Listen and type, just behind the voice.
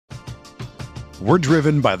We're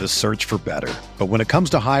driven by the search for better. But when it comes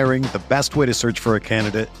to hiring, the best way to search for a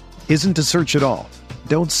candidate isn't to search at all.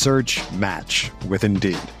 Don't search, match with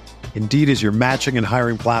Indeed. Indeed is your matching and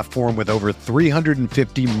hiring platform with over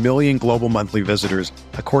 350 million global monthly visitors,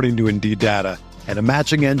 according to Indeed data, and a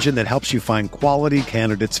matching engine that helps you find quality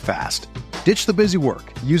candidates fast. Ditch the busy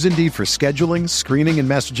work. Use Indeed for scheduling, screening, and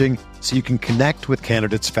messaging so you can connect with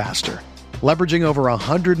candidates faster. Leveraging over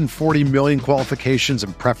 140 million qualifications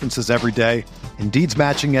and preferences every day, Indeed's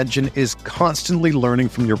matching engine is constantly learning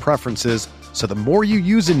from your preferences, so the more you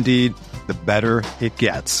use Indeed, the better it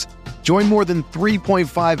gets. Join more than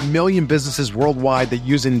 3.5 million businesses worldwide that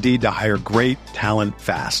use Indeed to hire great talent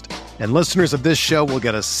fast. And listeners of this show will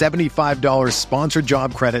get a $75 sponsored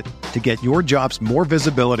job credit to get your jobs more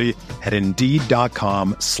visibility at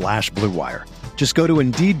Indeed.com/Blue Wire. Just go to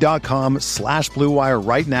Indeed.com/Blue Wire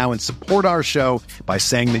right now and support our show by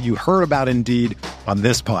saying that you heard about Indeed on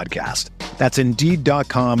this podcast. That's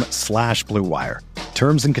Indeed.com/Blue Wire.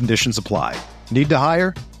 Terms and conditions apply. Need to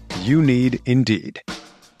hire? You need Indeed.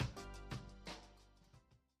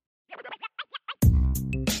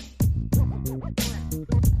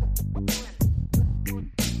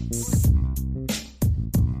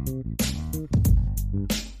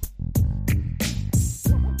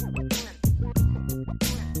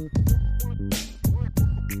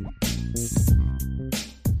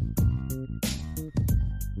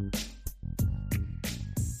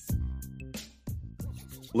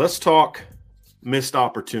 Let's talk missed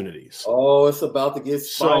opportunities. Oh, it's about to get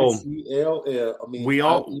spicy.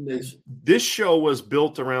 This show was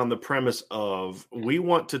built around the premise of we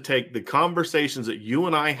want to take the conversations that you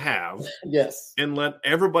and I have, yes, and let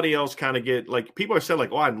everybody else kind of get, like, people have said,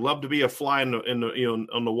 like, "Oh, I'd love to be a fly in the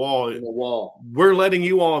on the wall." In the wall. We're letting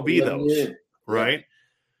you all be those, right?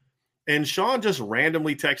 Yeah. And Sean just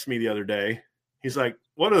randomly texted me the other day. He's like,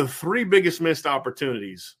 "What are the 3 biggest missed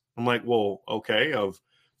opportunities?" I'm like, "Well, okay, of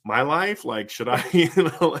my life, like, should I,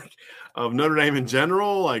 like, of Notre Dame in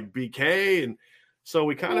general, like BK?" And so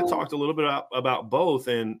we kind of talked a little bit about both,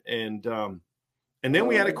 and then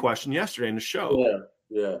we had a question yesterday in the show,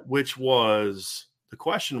 which was the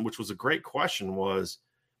question, which was a great question, was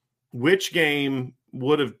which game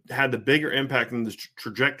would have had the bigger impact in the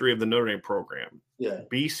trajectory of the Notre Dame program?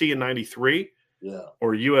 BC in '93.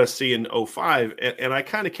 Or USC in 05. And I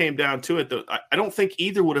kind of came down to it that I don't think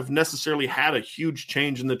either would have necessarily had a huge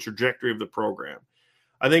change in the trajectory of the program.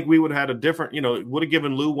 I think we would have had a different, it would have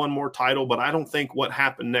given Lou one more title, but I don't think what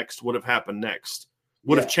happened next would have happened next.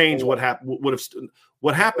 Would have changed what happened.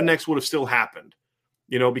 What happened next would have still happened,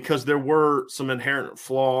 because there were some inherent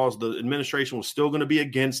flaws. The administration was still going to be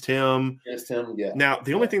against him. Now,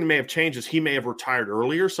 the only thing that may have changed is he may have retired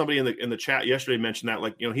earlier. Somebody in the chat yesterday mentioned that,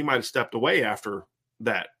 like, he might have stepped away after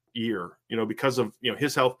that year, because of,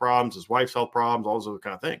 his health problems, his wife's health problems, all those other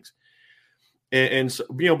kind of things. And so,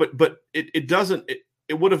 but it doesn't,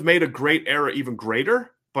 it would have made a great era even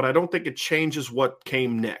greater, but I don't think it changes what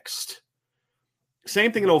came next.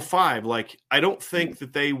 Same thing in 05. Like, I don't think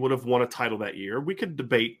that they would have won a title that year. We could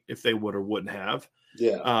debate if they would or wouldn't have.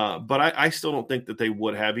 But I still don't think that they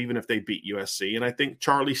would have, even if they beat USC. And I think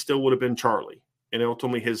Charlie still would have been Charlie. And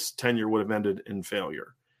ultimately his tenure would have ended in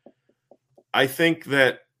failure. I think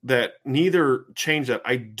that neither changed that.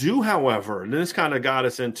 I do, however, and this kind of got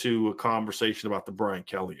us into a conversation about the Brian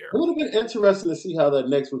Kelly era. It would have been interesting to see how that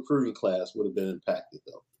next recruiting class would have been impacted,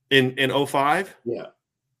 though. In 05? Yeah.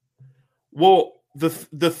 Well, the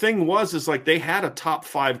thing is like they had a top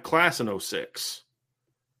 5 class in 06.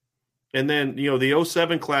 And then, the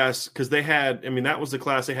 07 class, because they had, that was the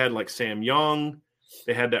class they had, like, Sam Young.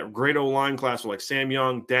 They had that great O-line class with, like, Sam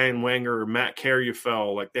Young, Dan Wenger, Matt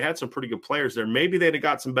Carriufel. Like, they had some pretty good players there. Maybe they'd have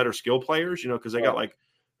got some better skill players, because they got, like,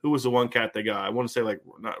 who was the one cat they got? I want to say, like,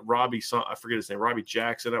 not Robbie, I forget his name, Robbie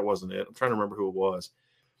Jackson. That wasn't it. I'm trying to remember who it was.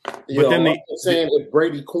 But then I'm saying if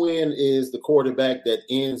Brady Quinn is the quarterback that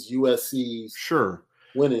ends USC's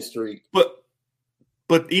winning streak. But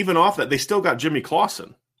even off that, they still got Jimmy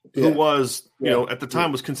Clausen, who was, at the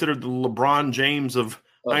time was considered the LeBron James of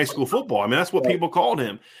high school football. That's what people called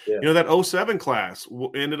him. That 07 class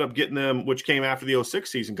ended up getting them, which came after the 06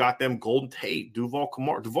 season, got them Golden Tate, Duval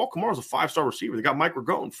Kamara. Duval Kamara was a 5-star receiver. They got Mike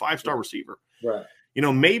Ragone, 5-star receiver. Right.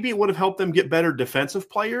 Maybe it would have helped them get better defensive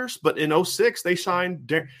players, but in 06 they signed.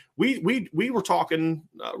 We were talking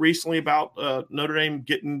recently about Notre Dame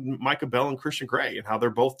getting Micah Bell and Christian Gray and how they're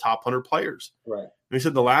both top 100 players. Right. And he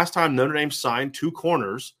said the last time Notre Dame signed 2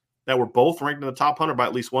 corners that were both ranked in the top 100 by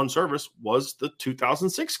at least one service was the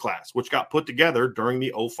 2006 class, which got put together during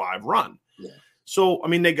the 05 run. Yeah. So,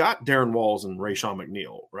 they got Darren Walls and Rayshawn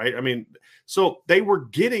McNeil, right? So they were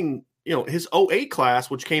getting his 08 class,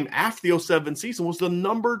 which came after the 07 season, was the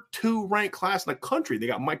number 2 ranked class in the country. They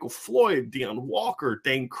got Michael Floyd, Deion Walker,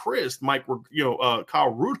 Dane Christ,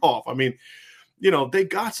 Kyle Rudolph. I mean, they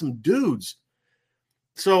got some dudes.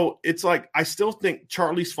 So it's like, I still think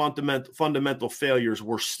Charlie's fundamental failures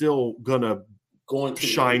were still going to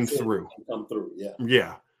shine through. Come through, yeah.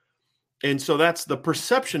 Yeah. And so that's the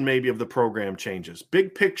perception maybe of the program changes.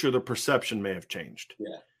 Big picture, the perception may have changed.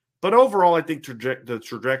 Yeah. But overall, I think the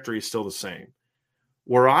trajectory is still the same.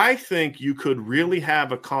 Where I think you could really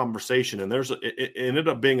have a conversation, and it ended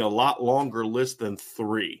up being a lot longer list than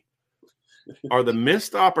 3, are the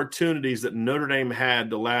missed opportunities that Notre Dame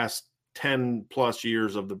had the last 10 plus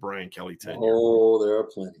years of the Brian Kelly tenure. Oh, there are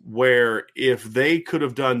plenty. Where if they could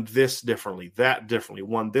have done this differently, that differently,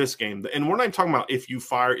 won this game. And we're not even talking about if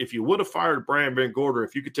you would have fired Brian Van Gorder,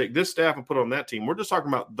 if you could take this staff and put it on that team. We're just talking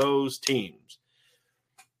about those teams.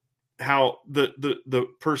 How the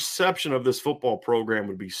perception of this football program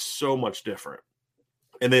would be so much different.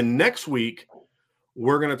 And then next week,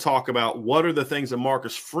 we're going to talk about what are the things that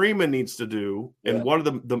Marcus Freeman needs to do, and what are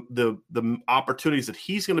the opportunities that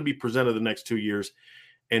he's going to be presented the next 2 years,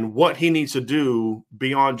 and what he needs to do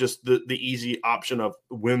beyond just the easy option of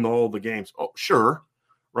win all the games. Oh, sure,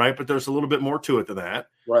 right? But there's a little bit more to it than that.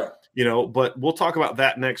 Right. But we'll talk about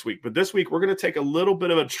that next week. But this week, we're going to take a little bit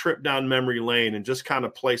of a trip down memory lane and just kind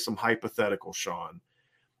of play some hypothetical, Sean.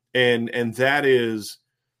 And that is,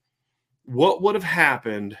 what would have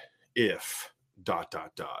happened if ...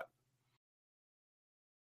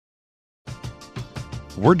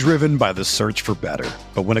 We're driven by the search for better.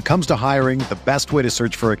 But when it comes to hiring, the best way to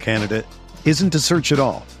search for a candidate isn't to search at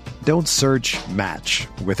all. Don't search, match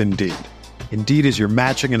with Indeed. Indeed is your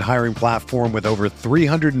matching and hiring platform with over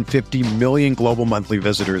 350 million global monthly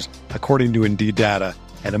visitors, according to Indeed data,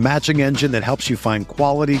 and a matching engine that helps you find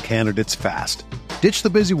quality candidates fast. Ditch the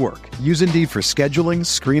busy work. Use Indeed for scheduling,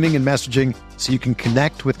 screening, and messaging so you can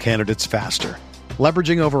connect with candidates faster.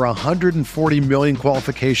 Leveraging over 140 million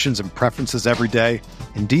qualifications and preferences every day,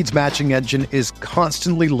 Indeed's matching engine is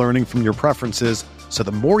constantly learning from your preferences, so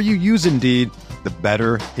the more you use Indeed, the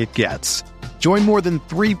better it gets. Join more than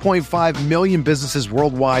 3.5 million businesses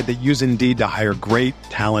worldwide that use Indeed to hire great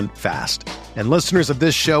talent fast. And listeners of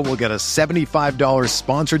this show will get a $75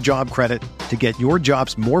 sponsored job credit to get your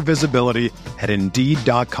jobs more visibility at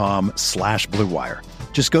Indeed.com/Blue Wire.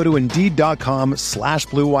 Just go to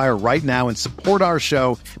Indeed.com/Blue Wire right now and support our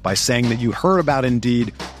show by saying that you heard about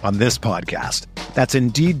Indeed on this podcast. That's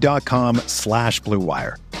Indeed.com/Blue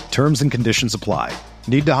Wire. Terms and conditions apply.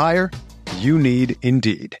 Need to hire? You need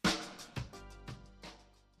Indeed.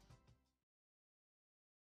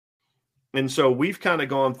 And so we've kind of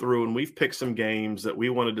gone through and we've picked some games that we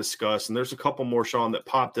want to discuss. And there's a couple more, Sean, that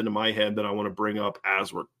popped into my head that I want to bring up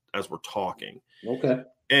as we're talking. Okay.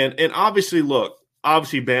 And obviously, look,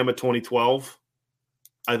 Bama 2012,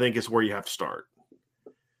 I think is where you have to start.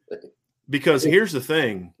 Because here's the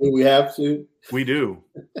thing. Do we have to? We do.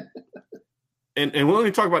 and we'll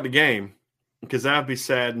only talk about the game because that would be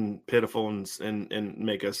sad and pitiful and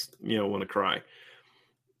make us, want to cry.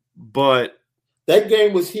 But that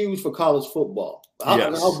game was huge for college football.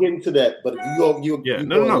 I'll get into that, but you go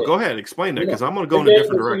go ahead. Explain that because I'm going to go in a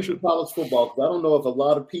different direction. For college football, because I don't know if a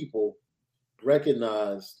lot of people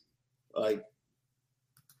recognize, like,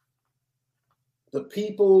 the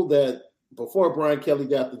people that before Brian Kelly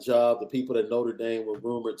got the job, the people that Notre Dame were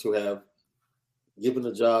rumored to have given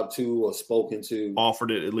the job to or spoken to,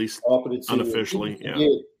 offered it unofficially. Yeah,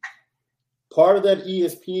 part of that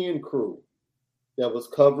ESPN crew that was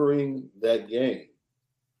covering that game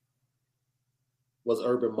was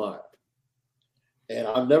Urban Meyer. And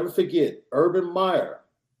I'll never forget, Urban Meyer,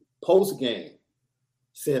 post-game,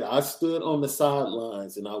 said, I stood on the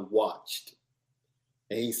sidelines and I watched.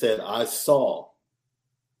 And he said, I saw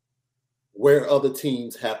where other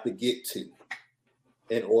teams have to get to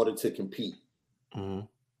in order to compete. Mm-hmm.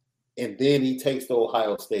 And then he takes the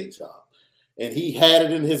Ohio State job. And he had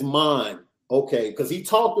it in his mind, okay, because he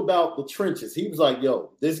talked about the trenches. He was like,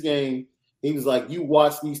 this game, he was like, you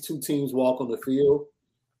watch these two teams walk on the field.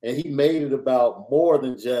 And he made it about more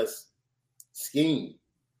than just scheme.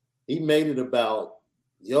 He made it about,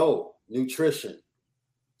 nutrition,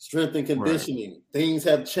 strength and conditioning. Right. Things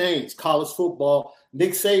have changed. College football,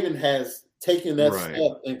 Nick Saban has taken that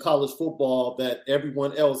step in college football that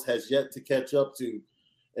everyone else has yet to catch up to.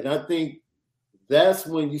 And I think that's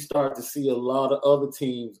when you start to see a lot of other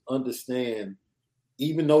teams understand,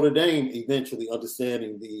 even Notre Dame eventually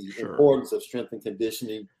understanding the importance of strength and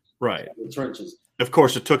conditioning. Right. In the trenches. Of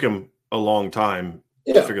course, it took him a long time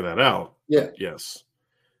to figure that out. Yeah.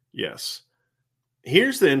 Yes.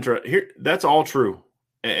 Here's the intro. That's all true.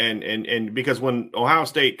 And because when Ohio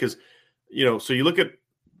State, because so you look at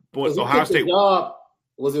what Ohio State job,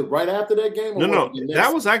 was it right after that game? Or no,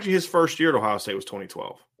 that was actually his first year at Ohio State was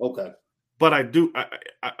 2012. Okay, but I don't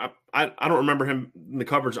remember him in the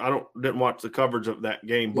coverage. Didn't watch the coverage of that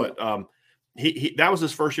game, but he that was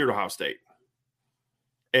his first year at Ohio State.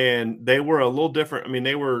 And they were a little different. I mean,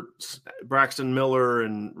 they were Braxton Miller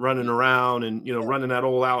and running around and, running that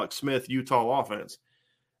old Alex Smith Utah offense.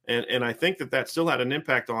 And I think that still had an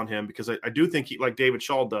impact on him because I do think he, like David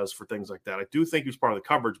Shaw does for things like that. I do think he was part of the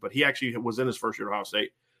coverage, but he actually was in his first year at Ohio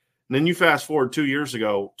State. And then you fast forward 2 years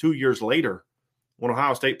later, when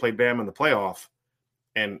Ohio State played Bama in the playoff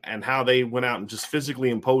and how they went out and just physically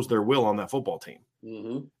imposed their will on that football team.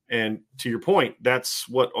 Mm-hmm. And to your point, that's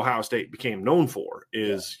what Ohio State became known for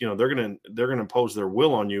is, they're going to impose their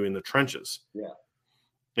will on you in the trenches. Yeah.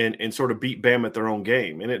 And sort of beat Bama at their own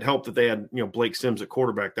game. And it helped that they had, Blake Sims at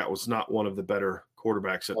quarterback. That was not one of the better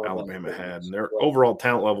quarterbacks that Alabama had. And their overall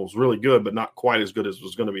talent level was really good, but not quite as good as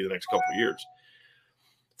was going to be the next couple of years.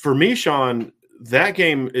 For me, Sean, that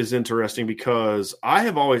game is interesting because I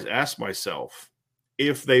have always asked myself,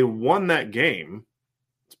 if they won that game,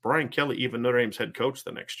 is Brian Kelly even Notre Dame's head coach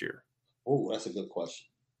the next year? Oh, that's a good question.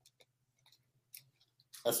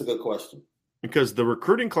 Because the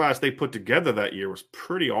recruiting class they put together that year was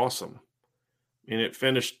pretty awesome. And it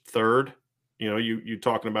finished third. You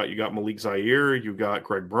talking about you got Malik Zaire, you got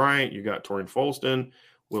Greg Bryant, you got Torian Folston,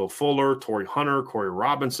 Will Fuller, Torrey Hunter, Corey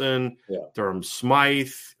Robinson, Durham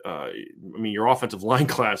Smythe. Your offensive line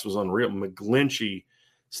class was unreal. McGlinchey,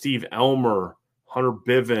 Steve Elmer, Hunter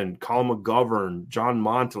Biven, Colin McGovern, John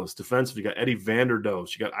Montelis. Defensive, you got Eddie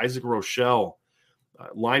Vanderdoes, you got Isaac Rochelle.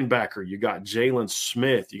 Linebacker, you got Jalen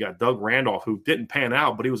Smith, you got Doug Randolph, who didn't pan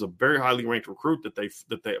out, but he was a very highly ranked recruit that they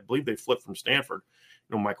I believe they flipped from Stanford.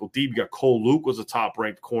 Michael Deeb, you got Cole Luke was a top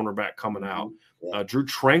ranked cornerback coming out. Drew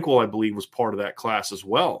Tranquil, I believe, was part of that class as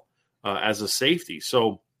well as a safety.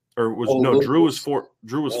 So, Drew was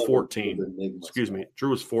 14. Excuse me, Drew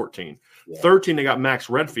was 14. 13, they got Max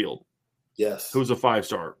Redfield, who's a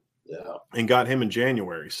 5-star, and got him in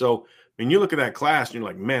January. So, you look at that class and you're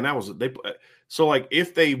like, man, that was they. So, like,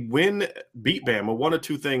 if they beat Bama, one of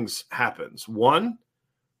two things happens. One,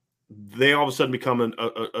 they all of a sudden become an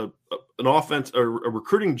offense or a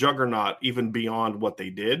recruiting juggernaut even beyond what they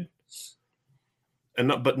did.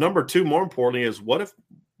 But number two, more importantly, is what if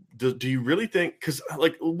do you really think? Because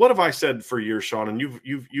what have I said for years, Sean? And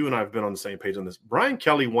you and I have been on the same page on this. Brian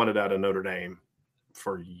Kelly wanted out of Notre Dame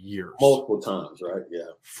for years, multiple times, right?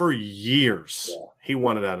 Yeah, for years he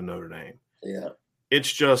wanted out of Notre Dame. Yeah, it's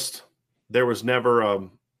just. There was never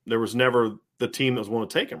the team that was willing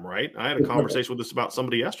to take him, right? I had a conversation with this about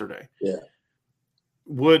somebody yesterday. Yeah.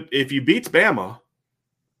 If you beat Bama,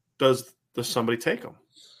 does somebody take him?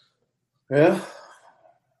 Yeah.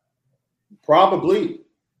 Probably.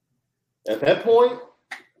 At that point,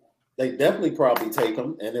 they definitely probably take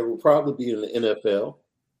him, and it will probably be in the NFL.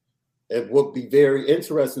 It would be very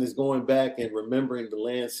interesting is going back and remembering the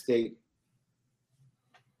landscape.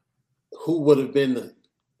 Who would have been the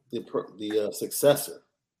successor?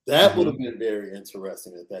 That would have been very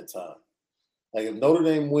interesting at that time. Like if Notre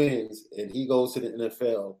Dame wins and he goes to the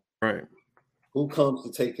NFL, right? Who comes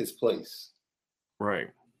to take his place? Right.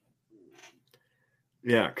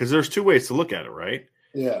 Yeah, because there's two ways to look at it, right?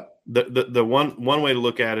 Yeah. The one way to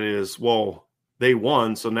look at it is, well, they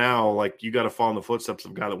won, so now you got to follow in the footsteps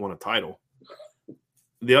of a guy that won a title.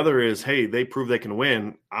 The other is, hey, they prove they can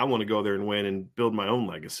win. I want to go there and win and build my own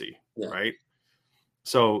legacy, right?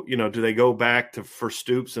 So, do they go back for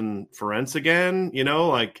Stoops and Ferentz again?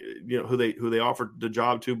 Who they offered the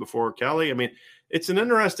job to before Kelly? I mean, it's an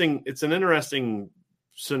interesting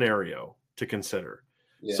scenario to consider.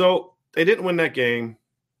 Yeah. So they didn't win that game.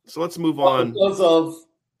 So let's move on. Because of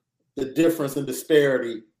the difference in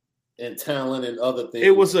disparity in talent and other things.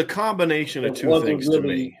 It was a combination of two things to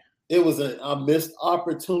me. It was a missed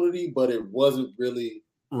opportunity, but it wasn't really.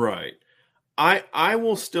 Right. I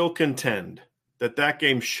will still contend that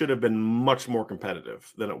game should have been much more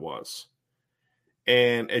competitive than it was.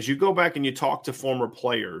 And as you go back and you talk to former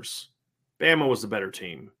players, Bama was the better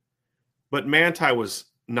team. But Manti was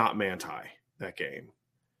not Manti that game.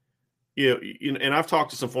 And I've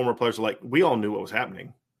talked to some former players we all knew what was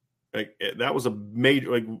happening. That was a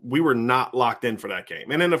major we were not locked in for that game.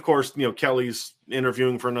 And then, of course, Kelly's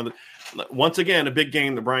interviewing for another. Once again, a big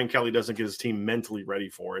game that Brian Kelly doesn't get his team mentally ready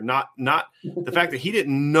for. And not the fact that he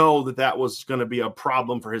didn't know that was going to be a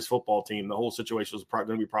problem for his football team. The whole situation was going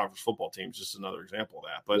to be a problem for his football team. It's just another example of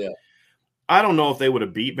that. But I don't know if they would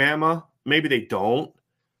have beat Bama. Maybe they don't.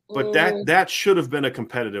 But that should have been a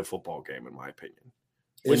competitive football game, in my opinion.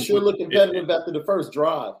 It should look competitive after the first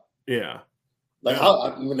drive. Yeah. Like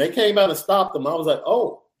when they came out and stopped them, I was like,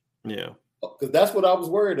 oh. Yeah. Because that's what I was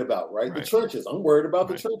worried about, right? The trenches. I'm worried about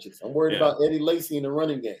the trenches. I'm worried about Eddie Lacy in the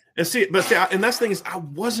running game. And and that's the thing is, I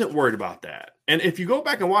wasn't worried about that. And if you go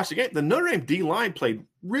back and watch the game, the Notre Dame D-line played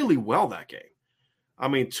really well that game. I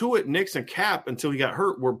mean, Tuitt, Nix, and Cap, until he got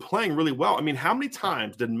hurt, were playing really well. I mean, how many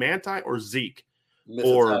times did Manti or Zeke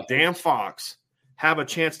or Dan Fox have a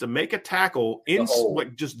chance to make a tackle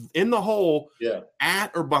just in the hole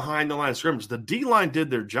at or behind the line of scrimmage? The D-line did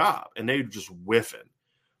their job, and they were just whiffing.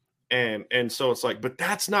 And so it's like, but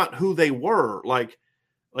that's not who they were. Like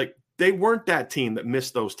they weren't that team that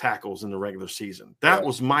missed those tackles in the regular season. That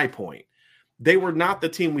was my point. They were not the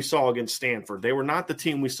team we saw against Stanford. They were not the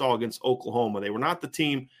team we saw against Oklahoma. They were not the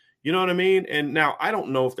team, you know what I mean? And now I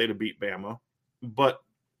don't know if they'd have beat Bama, but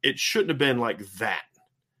it shouldn't have been like that.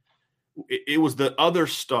 It was the other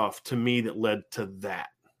stuff to me that led to that,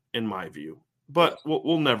 in my view. But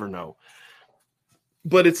we'll never know.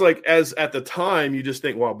 But it's like, as at the time, you just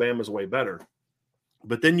think, well, Bama's way better.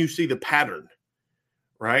 But then you see the pattern,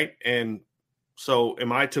 right? And so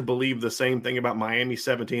am I to believe the same thing about Miami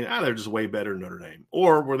 17? They're just way better than Notre Dame.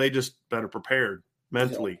 Or were they just better prepared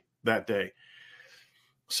mentally that day?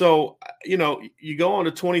 So, you go on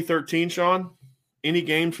to 2013, Sean. Any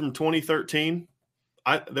games from 2013?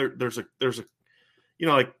 There's a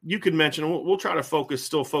like you could mention, we'll try to focus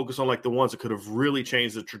on like the ones that could have really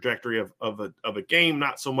changed the trajectory of a game,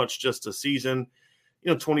 not so much just a season.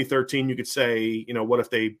 2013, you could say, what if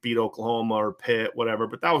they beat Oklahoma or Pitt, whatever,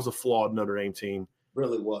 but that was a flawed Notre Dame team.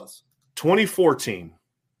 Really was. 2014.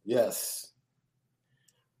 Yes.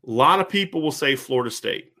 A lot of people will say Florida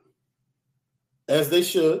State. As they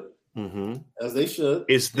should. Mm-hmm. As they should.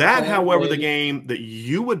 Is that, however, the game that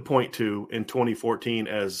you would point to in 2014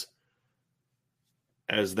 as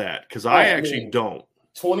that? Because I actually don't.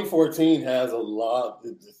 2014 has a lot.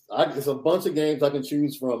 It's a bunch of games I can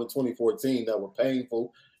choose from in 2014 that were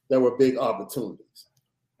painful, that were big opportunities.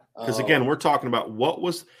 Because again, we're talking about what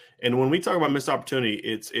was, and when we talk about missed opportunity,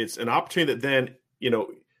 it's an opportunity that then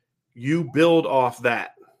you build off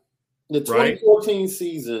that. The 2014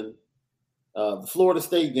 season, the Florida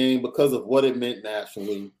State game, because of what it meant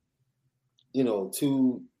nationally,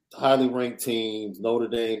 two highly ranked teams, Notre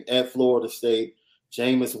Dame at Florida State.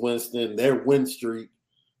 Jameis Winston, their win streak,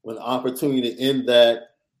 when opportunity to end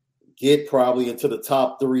that, get probably into the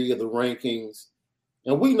top 3 of the rankings.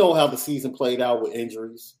 And we know how the season played out with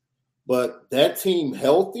injuries, but that team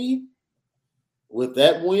healthy with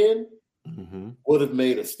that win would have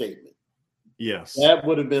made a statement. Yes. That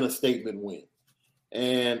would have been a statement win.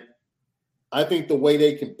 And I think the way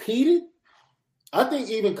they competed, I think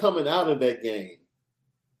even coming out of that game,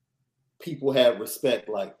 people had respect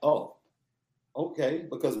like, oh, okay,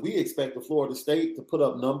 because we expect the Florida State to put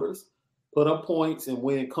up numbers, put up points, and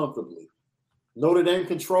win comfortably. Notre Dame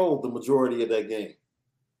controlled the majority of that game.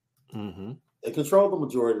 Mm-hmm. They controlled the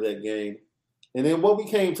majority of that game. And then what we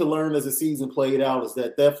came to learn as the season played out is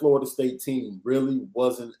that Florida State team really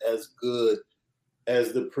wasn't as good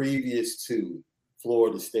as the previous 2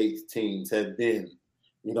 Florida State teams had been.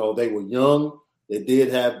 They were young. They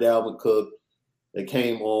did have Dalvin Cook. They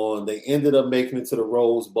came on. They ended up making it to the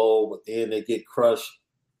Rose Bowl, but then they get crushed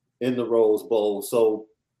in the Rose Bowl. So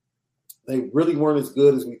they really weren't as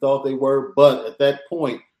good as we thought they were. But at that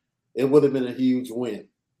point, it would have been a huge win.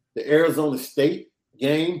 The Arizona State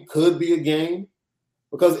game could be a game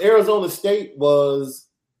because Arizona State was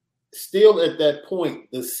still at that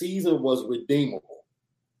point. The season was redeemable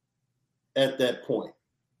at that point.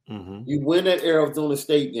 Mm-hmm. You win that Arizona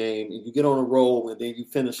State game and you get on a roll, and then you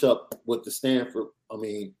finish up with the Stanford.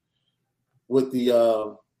 With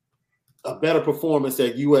the a better performance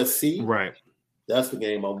at USC. Right. That's the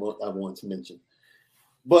game I want to mention.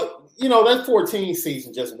 But that 14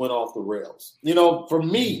 season just went off the rails. For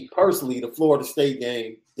me personally, the Florida State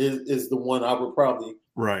game is the one I would probably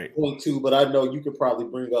point to, but I know you could probably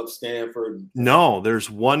bring up Stanford. No, there's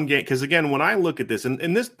one game, because again, when I look at this,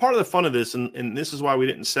 and this part of the fun of this, and this is why we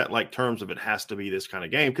didn't set like terms of it has to be this kind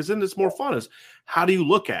of game, because then it's more fun, is how do you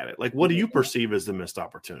look at it? Like, what do you perceive as the missed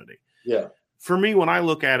opportunity? Yeah. For me, when I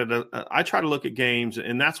look at it, I try to look at games,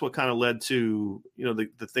 and that's what kind of led to,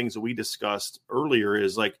 the things that we discussed earlier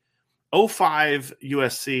is like 05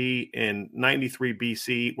 USC and 93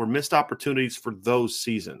 BC were missed opportunities for those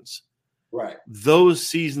seasons. Right. Those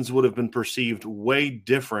seasons would have been perceived way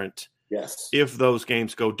different Yes. if those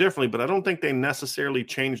games go differently, but I don't think they necessarily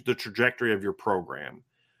change the trajectory of your program.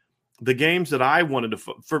 the games that I wanted to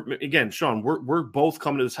for again, Sean, we're both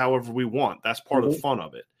coming to this however we want. That's part of the fun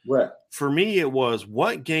of it. Right. For me, it was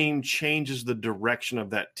what game changes the direction of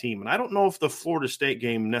that team. And I don't know if the Florida State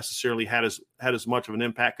game necessarily had as much of an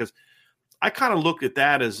impact, because I kind of looked at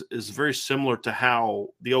that as very similar to how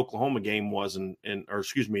the Oklahoma game was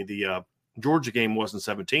the Georgia game was in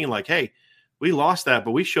 2017. Like, hey, we lost that,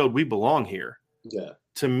 but we showed we belong here. Yeah.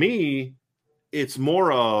 To me, it's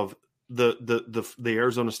more of the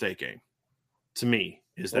Arizona State game. To me,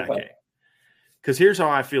 is that game. Because here's how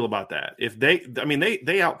I feel about that. If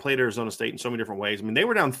they outplayed Arizona State in so many different ways. I mean, they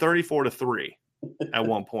were down 34-3 at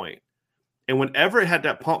one point. And whenever it had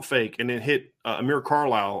that pump fake and it hit Amir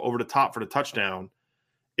Carlisle over the top for the touchdown,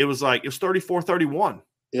 it was 34-31.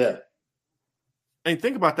 Yeah. And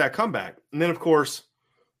think about that comeback. And then, of course,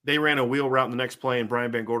 they ran a wheel route in the next play, and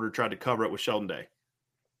Brian Van Gorder tried to cover it with Sheldon Day.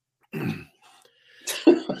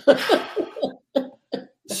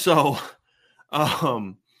 So,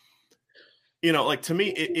 to me,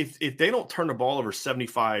 if they don't turn the ball over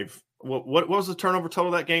 75, what was the turnover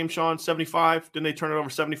total that game, Sean? 75? Didn't they turn it over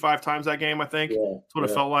 75 times that game, I think? Yeah, that's what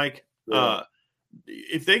it felt like. Yeah.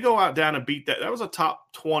 If they go out down and beat that was a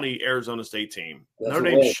top 20 Arizona State team. Notre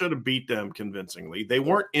Dame should have beat them convincingly. They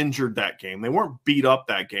weren't injured that game. They weren't beat up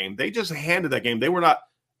that game. They just handed that game. They were not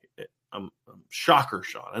shocker,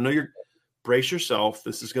 Sean. I know you're – brace yourself.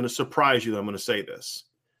 This is going to surprise you that I'm going to say this,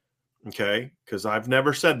 okay? Because I've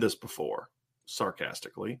never said this before,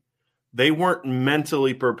 sarcastically. They weren't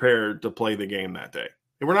mentally prepared to play the game that day.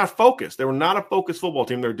 They were not focused. They were not a focused football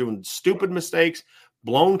team. They're doing stupid mistakes,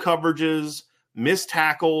 blown coverages, missed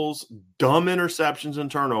tackles, dumb interceptions and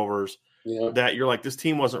turnovers that you're like, this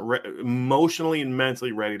team wasn't emotionally and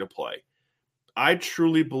mentally ready to play. I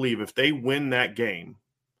truly believe if they win that game,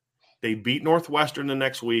 they beat Northwestern the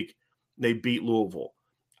next week, they beat Louisville.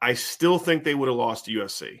 I still think they would have lost to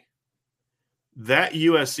USC. That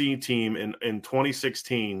USC team in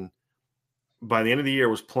 2016, by the end of the year,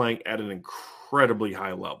 was playing at an incredibly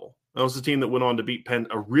high level. That was the team that went on to beat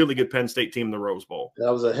a really good Penn State team in the Rose Bowl.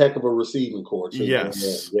 That was a heck of a receiving corps.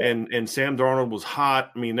 Yes, yeah. And Sam Darnold was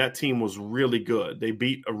hot. I mean, that team was really good. They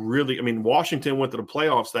beat Washington went to the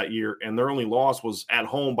playoffs that year, and their only loss was at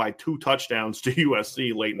home by 2 touchdowns to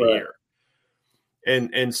USC late in the year.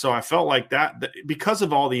 And so I felt like that because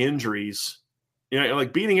of all the injuries,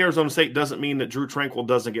 like beating Arizona State doesn't mean that Drew Tranquill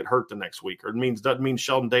doesn't get hurt the next week, or doesn't mean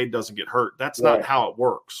Sheldon Day doesn't get hurt. That's not how it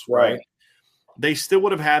works, right? They still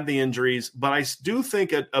would have had the injuries, but I do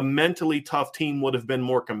think a mentally tough team would have been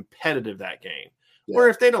more competitive that game. Yeah. Where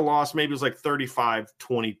if they'd have lost, maybe it was like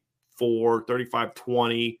 35-24,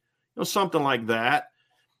 35-20, something like that.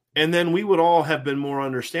 And then we would all have been more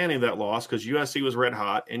understanding of that loss because USC was red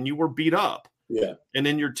hot and you were beat up. Yeah. And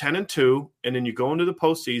then you're 10-2, and then you go into the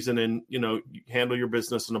postseason and, you handle your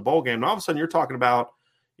business in a bowl game. And all of a sudden you're talking about,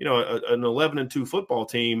 an 11-2 football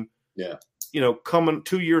team. Yeah. Coming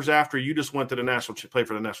 2 years after you just went to the play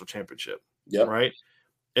for the national championship. Yeah. Right.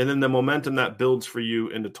 And then the momentum that builds for you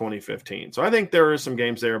into 2015. So I think there is some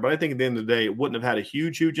games there, but I think at the end of the day, it wouldn't have had a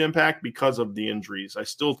huge impact because of the injuries. I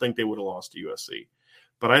still think they would have lost to USC.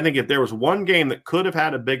 But I think if there was one game that could have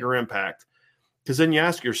had a bigger impact, because then you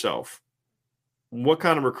ask yourself, what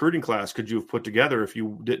kind of recruiting class could you have put together if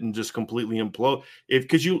you didn't just completely implode?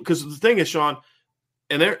 Because the thing is, Sean,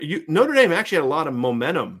 and Notre Dame actually had a lot of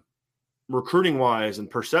momentum recruiting wise and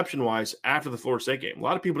perception wise after the Florida State game. A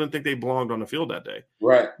lot of people didn't think they belonged on the field that day.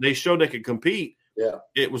 Right. They showed they could compete. Yeah.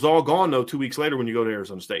 It was all gone though 2 weeks later when you go to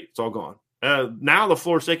Arizona State. It's all gone. Now the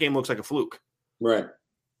Florida State game looks like a fluke. Right.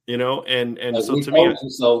 And like so to me,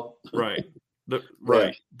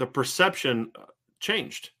 right. The perception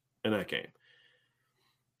changed in that game.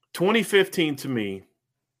 2015 to me,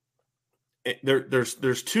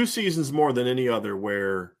 there's 2 seasons more than any other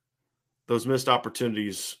where those missed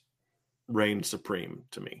opportunities reigned supreme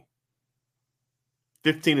to me.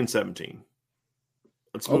 15 and 17.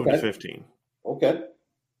 Let's move to 15. Okay.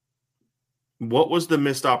 What was the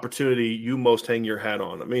missed opportunity you most hang your hat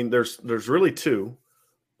on? I mean, there's really 2,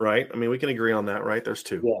 right? I mean, we can agree on that, right? There's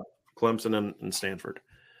 2. Yeah. Clemson and Stanford.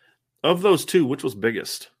 Of those 2, which was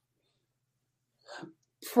biggest?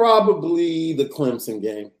 Probably the Clemson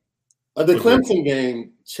game. The Clemson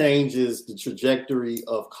game changes the trajectory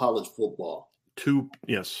of college football. 2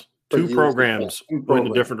 programs went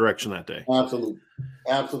in a different direction that day.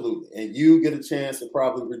 Absolutely. And you get a chance to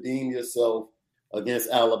probably redeem yourself against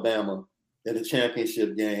Alabama in the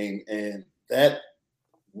championship game. And that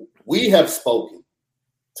we have spoken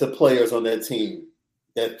to players on that team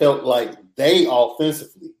that felt like they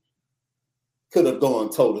offensively could have gone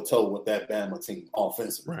toe-to-toe with that Bama team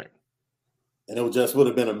offensively. Right. And it would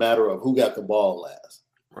have been a matter of who got the ball last.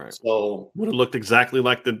 Right. So would have looked exactly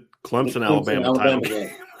like the Clemson Alabama title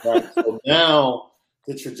game. Right. So now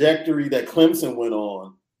the trajectory that Clemson went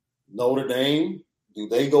on, Notre Dame, do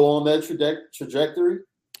they go on that trajectory?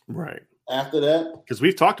 Right. After that? Because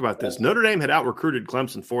we've talked about this. Notre Dame had out-recruited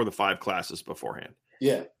Clemson for the 5 classes beforehand.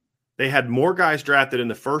 Yeah. They had more guys drafted in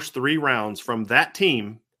the first 3 rounds from that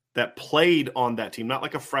team that played on that team, not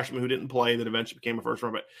like a freshman who didn't play that eventually became a first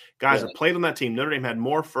round, but guys that played on that team. Notre Dame had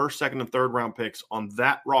more first, second, and third round picks on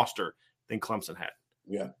that roster than Clemson had.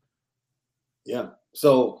 Yeah. Yeah.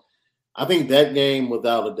 So I think that game,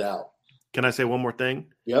 without a doubt. Can I say one more thing?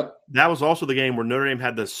 Yep. That was also the game where Notre Dame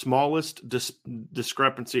had the smallest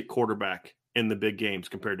discrepancy at quarterback in the big games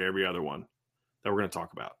compared to every other one that we're going to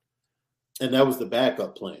talk about. And that was the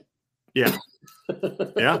backup plan. Yeah.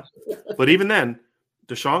 Yeah. But even then,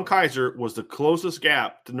 Deshaun Kaiser was the closest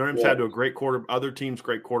gap to Notre Dame's had to a great other team's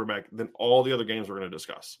great quarterback than all the other games we're going to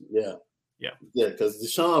discuss. Yeah. Yeah. Yeah, because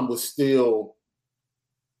Deshaun was still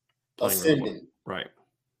playing ascending. Right.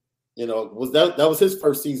 You know, that was his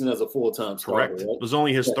first season as a full-time starter. Correct. Right? It was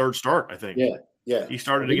only his third start, I think. Yeah. Yeah. He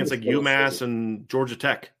started against like UMass and Georgia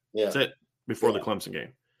Tech. Yeah. That's it before the Clemson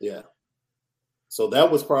game. Yeah. So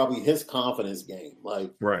that was probably his confidence game.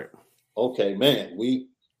 Like, right. Okay, man, we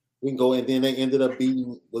can go. And then they ended up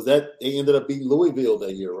beating Louisville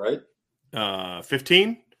that year, right?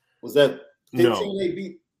 15? Was that 15 no. they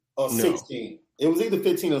beat? Or 16? No. It was either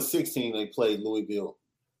 15 or 16 they played Louisville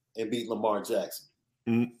and beat Lamar Jackson.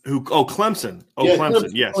 Clemson.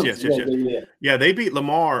 Clemson. Yes. Yeah, they beat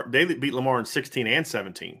Lamar. They beat Lamar in 16 and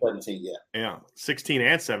 17. 17, yeah. Yeah, 16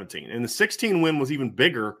 and 17. And the 16 win was even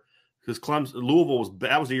bigger because Louisville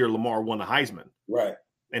that was the year Lamar won the Heisman. Right.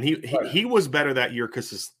 And he was better that year because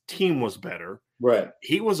his team was better. Right.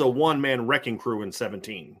 He was a one-man wrecking crew in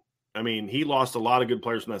 17. I mean, he lost a lot of good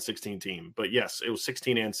players from that 16 team. But yes, it was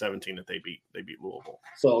 16 and 17 that they beat Louisville.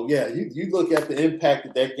 So yeah, you look at the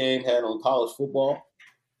impact that game had on college football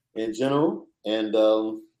in general, and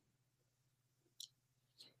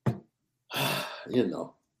you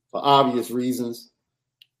know, for obvious reasons.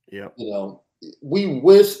 Yeah. You know, we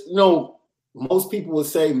wish. Most people would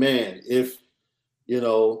say, man, if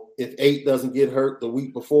 8 doesn't get hurt the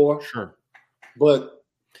week before, sure. But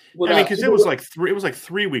because it was like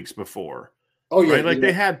 3 weeks before. Oh yeah, right? Like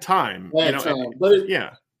they had time. But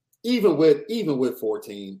even with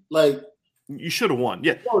 14, like you should have won.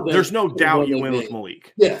 Yeah, there's no doubt you win with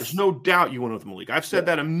Malik. Yes. There's no doubt you win with Malik. I've said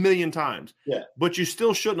that a million times. Yeah, but you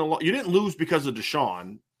still shouldn't have. You didn't lose because of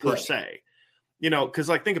Deshaun per se. Because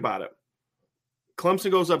think about it.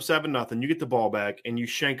 Clemson goes up 7-0. You get the ball back and you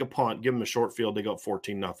shank a punt, give them a short field. They go up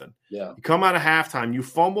 14-0. Yeah. You come out of halftime, you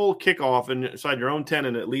fumble kickoff inside your own 10,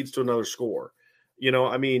 and it leads to another score.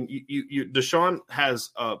 Deshaun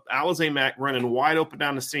has Alizé Mack running wide open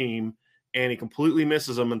down the seam, and he completely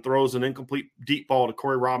misses him and throws an incomplete deep ball to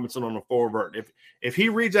Corey Robinson on a forward. If he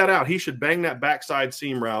reads that out, he should bang that backside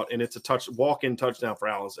seam route, and it's a walk-in touchdown for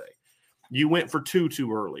Alizé. You went for 2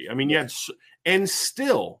 too early. I mean, you had – and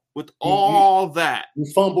still, with all that. You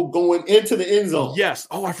fumbled going into the end zone. Yes.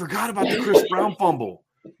 Oh, I forgot about the Chris Brown fumble.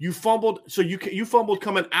 You fumbled. So you fumbled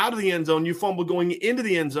coming out of the end zone. You fumbled going into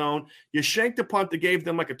the end zone. You shanked a punt that gave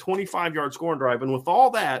them like a 25-yard scoring drive. And with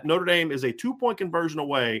all that, Notre Dame is a 2-point conversion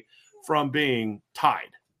away from being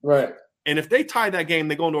tied. Right. And if they tie that game,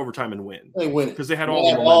 they go into overtime and win. They win. Because they had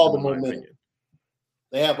all the momentum.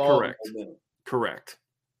 They have all the momentum. Correct.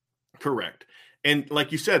 And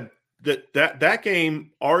like you said, that game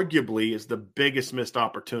arguably is the biggest missed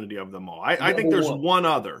opportunity of them all. I think there's one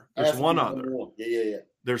other. There's one other. Yeah.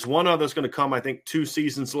 There's one other that's going to come, I think, 2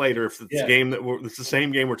 seasons later if it's it's the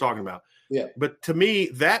same game we're talking about. Yeah. But to me,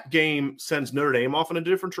 that game sends Notre Dame off on a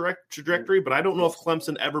different trajectory, but I don't know if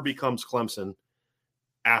Clemson ever becomes Clemson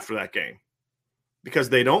after that game because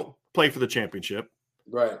they don't play for the championship.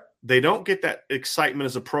 Right. They don't get that excitement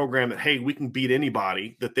as a program that, hey, we can beat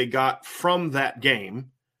anybody that they got from that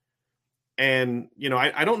game. And,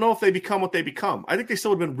 I don't know if they become what they become. I think they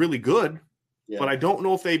still have been really good, but I don't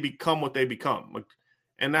know if they become what they become.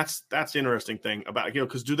 And that's the interesting thing about,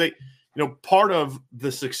 because do they, part of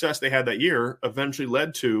the success they had that year eventually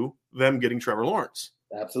led to them getting Trevor Lawrence.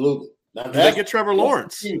 Absolutely. Do they get Trevor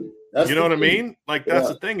Lawrence? You know what I mean? Like, that's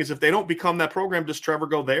the thing is if they don't become that program, does Trevor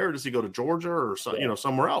go there? Or does he go to Georgia or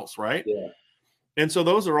somewhere else? Right. Yeah. And so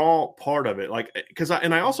those are all part of it. Like,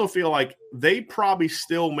 I also feel like they probably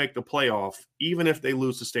still make the playoff, even if they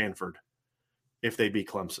lose to Stanford, if they beat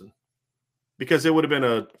Clemson, because it would have been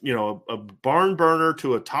a barn burner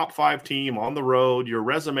to a top 5 team on the road. Your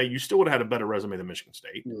resume, you still would have had a better resume than Michigan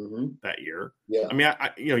State that year. Yeah. I mean,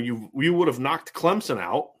 you would have knocked Clemson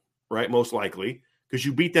out, right? Most likely because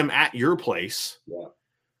you beat them at your place. Yeah.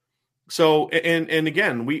 So, and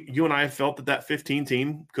again, you and I have felt that 15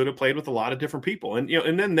 team could have played with a lot of different people. And,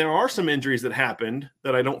 and then there are some injuries that happened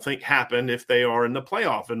that I don't think happened if they are in the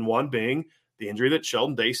playoff. And one being the injury that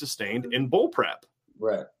Sheldon Day sustained in bowl prep.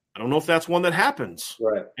 Right. I don't know if that's one that happens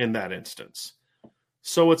in that instance.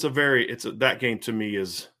 So that game to me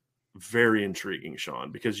is very intriguing,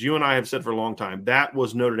 Sean, because you and I have said for a long time, that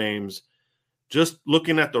was Notre Dame's, just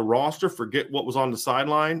looking at the roster, forget what was on the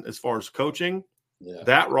sideline as far as coaching. Yeah.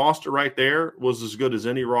 That roster right there was as good as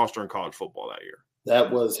any roster in college football that year.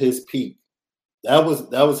 That was his peak. That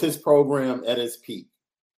was his program at its peak.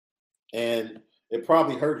 And it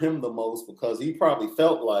probably hurt him the most because he probably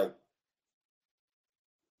felt like,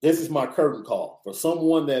 this is my curtain call. For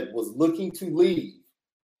someone that was looking to leave,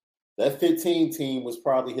 that 15 team was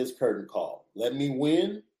probably his curtain call. Let me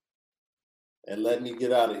win and let me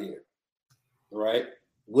get out of here. Right?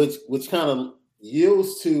 Which kind of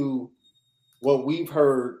yields to what we've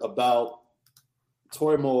heard about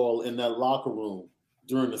turmoil in that locker room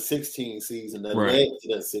during the 16 season that led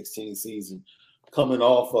to that 16 season, coming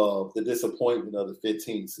off of the disappointment of the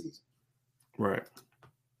 15 season. Right.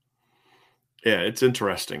 Yeah, it's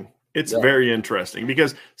interesting. It's very interesting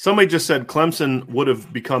because somebody just said Clemson would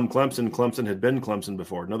have become Clemson. Clemson had been Clemson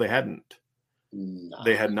before. No, they hadn't. No.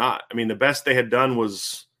 They had not. I mean, the best they had done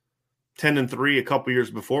was 10-3 a couple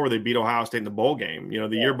years before, where they beat Ohio State in the bowl game. The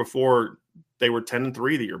year before, they were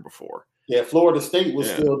 10-3 the year before. Yeah, Florida State was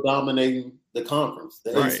still dominating the conference,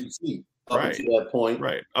 the ACC, up to that point.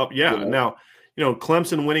 Right. Now,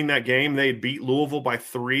 Clemson winning that game, they beat Louisville by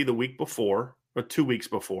 3 the week before, or 2 weeks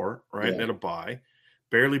before, right? Yeah. And had a bye.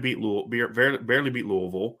 Barely beat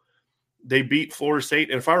Louisville. They beat Florida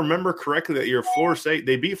State. And if I remember correctly that year,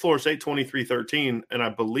 they beat Florida State 23-13, and I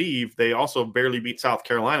believe they also barely beat South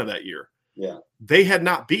Carolina that year. Yeah. They had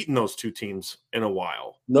not beaten those two teams in a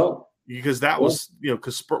while. No. Because that was,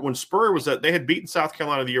 because when Spurrier was they had beaten South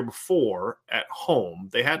Carolina the year before at home.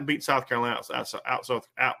 They hadn't beaten South Carolina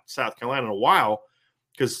out South Carolina in a while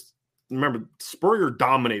because, remember, Spurrier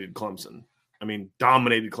dominated Clemson.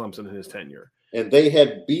 Dominated Clemson in his tenure. And they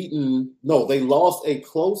had they lost a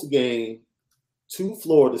close game to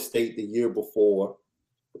Florida State the year before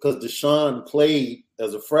because Deshaun played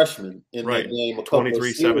as a freshman in that game a couple of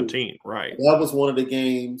 23-17, right. That was one of the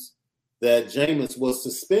games that Jameis was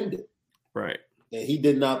suspended. Right. And he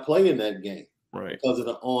did not play in that game. Right. Because of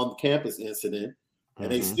the on-campus incident. And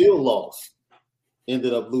they still lost.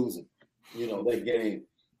 Ended up losing, that game.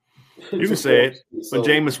 You can say it. When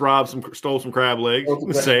Jameis stole some crab legs, you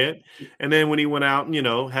can say it. And then when he went out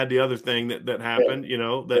and, had the other thing that happened, he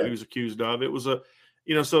was accused of, it was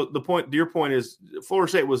so your point is Florida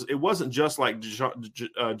State it wasn't just like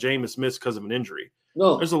Jameis missed because of an injury.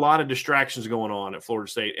 No. There's a lot of distractions going on at Florida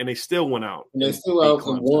State, and they still went out. And they still out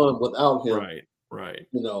and won without him. Right.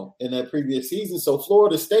 In that previous season. So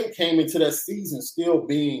Florida State came into that season still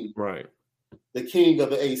being the king of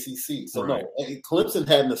the ACC. So no, Clemson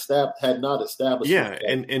had not established. Yeah,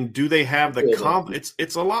 and do they have the confidence?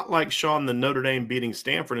 It's a lot like, Sean, the Notre Dame beating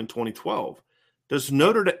Stanford in 2012. Does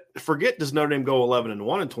Notre Dame go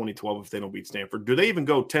 11-1 in 2012 if they don't beat Stanford? Do they even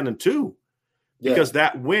go 10-2? Because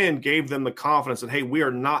that win gave them the confidence that, hey, we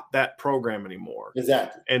are not that program anymore.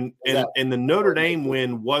 Exactly. And the Notre Dame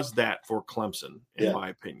win was that for Clemson, in my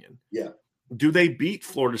opinion. Yeah. Do they beat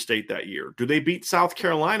Florida State that year? Do they beat South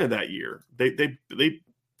Carolina that year? They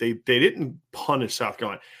didn't punish South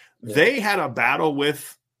Carolina. Yeah. They had a battle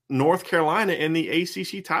with North Carolina in the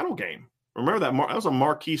ACC title game. Remember that? That was a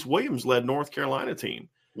Marquise Williams-led North Carolina team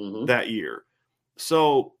that year.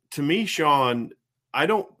 So, to me, Sean, I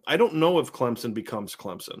don't know if Clemson becomes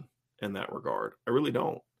Clemson in that regard. I really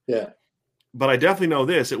don't. Yeah. But I definitely know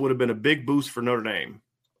this. It would have been a big boost for Notre Dame.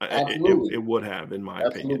 Absolutely. It would have, in my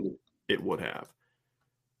opinion. It would have.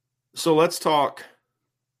 So let's talk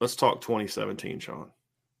 2017, Sean.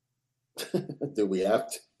 Do we have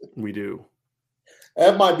to? We do.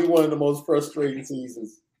 That might be one of the most frustrating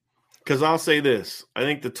seasons. Because I'll say this. I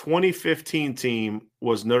think the 2015 team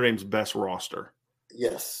was Notre Dame's best roster.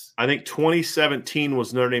 Yes. I think 2017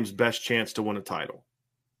 was Notre Dame's best chance to win a title.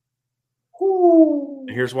 Ooh.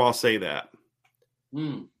 And here's why I'll say that.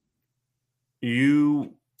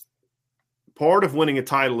 Part of winning a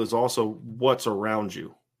title is also what's around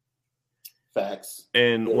you. Facts.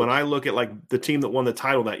 And when I look at like the team that won the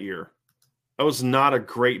title that year, that was not a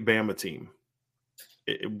great Bama team.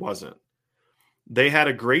 It wasn't. They had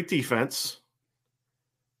a great defense,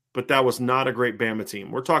 but that was not a great Bama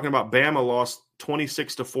team. We're talking about Bama lost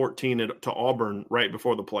 26-14 to Auburn right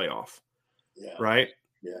before the playoff. Yeah. Right?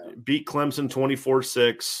 Yeah. Beat Clemson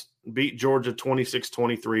 24-6, beat Georgia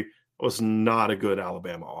 26-23. It was not a good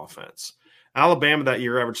Alabama offense. Alabama that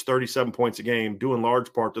year averaged 37 points a game, due in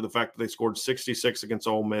large part to the fact that they scored 66 against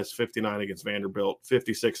Ole Miss, 59 against Vanderbilt,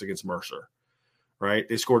 56 against Mercer. Right?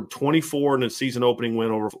 They scored 24 in a season opening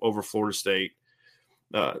win over Florida State.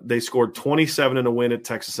 They scored 27 in a win at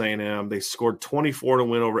Texas A&M. They scored 24 in a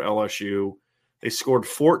win over LSU. They scored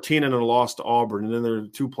 14 in a loss to Auburn. And then there were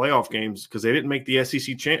 2 playoff games because they didn't make the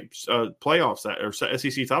SEC playoffs or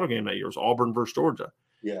SEC title game that year. It was Auburn versus Georgia.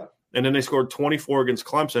 Yeah. And then they scored 24 against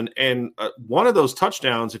Clemson. And one of those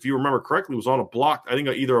touchdowns, if you remember correctly, was on a block. I think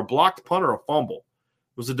either a blocked punt or a fumble.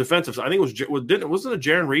 It was a defensive. I think it wasn't it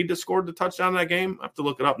Jaron Reed that scored the touchdown in that game? I have to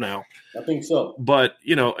look it up now. I think so. But,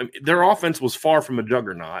 their offense was far from a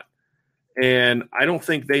juggernaut. And I don't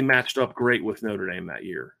think they matched up great with Notre Dame that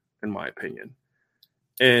year, in my opinion.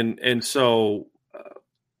 And so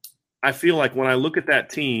I feel like when I look at that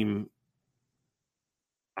team,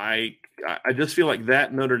 I just feel like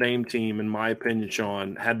that Notre Dame team, in my opinion,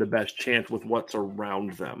 Sean, had the best chance with what's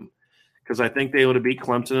around them. Because I think they would have beat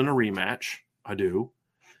Clemson in a rematch. I do.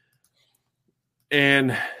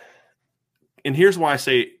 And here's why I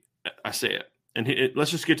say it. And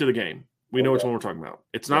let's just get to the game. We know which one we're talking about.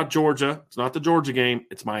 It's not Georgia. It's not the Georgia game.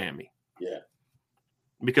 It's Miami. Yeah.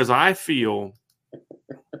 Because I feel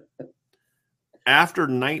after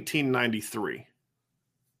 1993,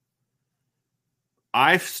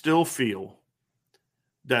 I still feel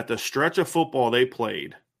that the stretch of football they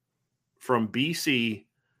played from BC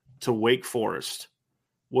to Wake Forest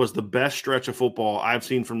was the best stretch of football I've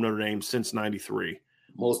seen from Notre Dame since 93.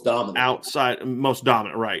 Most dominant. Most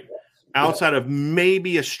dominant, right. Yeah. Outside of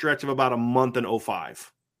maybe a stretch of about a month in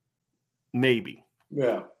 05. Maybe.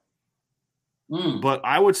 Yeah. But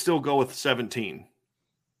I would still go with 17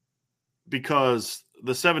 because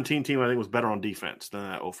the 17 team, I think, was better on defense than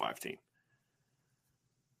that 05 team.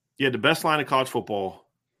 You had the best line of college football.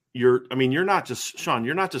 You're not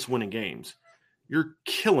just winning games. You're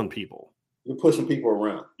killing people. You're pushing people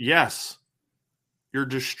around. Yes. You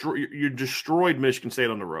destroyed Michigan State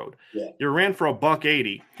on the road. Yeah. You ran for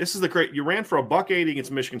 $180. This is you ran for $180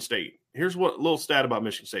 against Michigan State. Here's what little stat about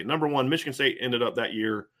Michigan State. Number one, Michigan State ended up that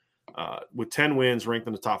year with 10 wins, ranked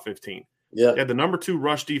in the top 15. Yeah. They had the number 2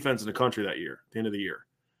 rush defense in the country that year, at the end of the year.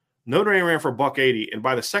 Notre Dame ran for $180, and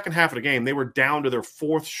by the second half of the game, they were down to their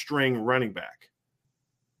 4th string running back.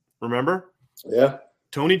 Remember? Yeah.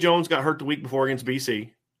 Tony Jones got hurt the week before against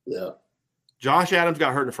BC. Yeah. Josh Adams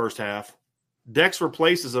got hurt in the first half. Dex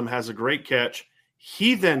replaces him, has a great catch.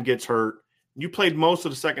 He then gets hurt. You played most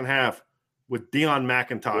of the second half with Deion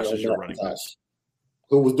McIntosh as your running back.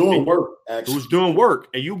 Who was doing work, actually. Who was doing work.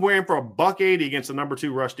 And you ran for $180 against the number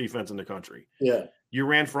 2 rush defense in the country. Yeah. You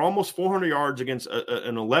ran for almost 400 yards against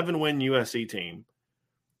an 11-win USC team,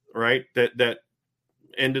 right, that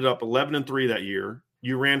ended up 11-3 that year.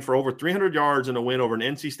 You ran for over 300 yards in a win over an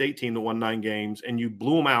NC State team that won 9 games, and you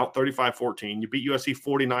blew them out 35-14. You beat USC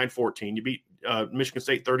 49-14. You beat Michigan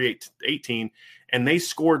State 38-18, and they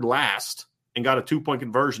scored last and got a 2-point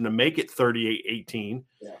conversion to make it 38-18.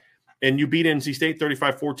 Yeah. And you beat NC State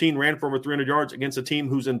 35-14, ran for over 300 yards against a team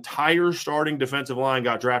whose entire starting defensive line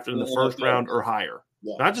got drafted in the first round or higher.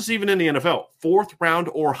 Yeah. Not just even in the NFL, 4th round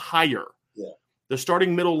or higher. Yeah. The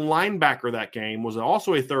starting middle linebacker that game was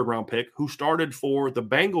also a 3rd-round pick who started for the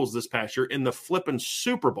Bengals this past year in the flipping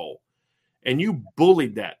Super Bowl. And you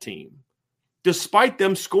bullied that team, despite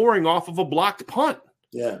them scoring off of a blocked punt.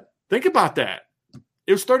 Yeah. Think about that.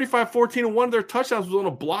 It was 35-14, and one of their touchdowns was on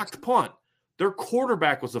a blocked punt. Their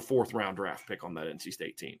quarterback was a 4th-round draft pick on that NC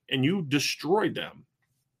State team, and you destroyed them.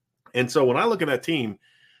 And so when I look at that team,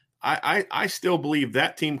 I still believe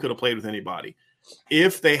that team could have played with anybody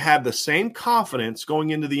if they had the same confidence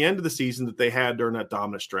going into the end of the season that they had during that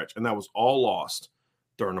dominant stretch, and that was all lost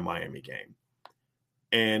during the Miami game.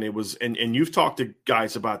 And it was, and you've talked to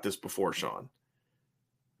guys about this before, Sean.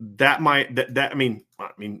 I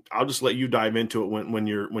mean, I'll just let you dive into it when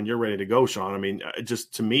you're ready to go, Sean. I mean,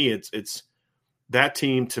 just to me, it's that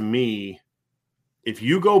team to me. If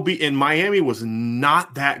you go and Miami was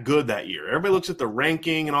not that good that year. Everybody looks at the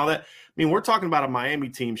ranking and all that. I mean, we're talking about a Miami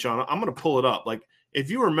team, Sean. I'm going to pull it up. Like,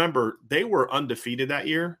 if you remember, they were undefeated that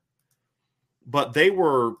year, but they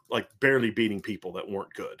were like barely beating people that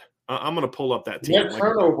weren't good. I'm going to pull up that team. Their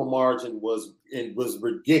turnover margin was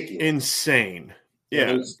ridiculous. Insane. Yeah.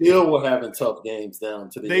 And they still were having tough games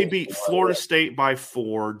down to the They end. beat Florida State by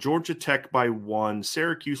 4, Georgia Tech by 1,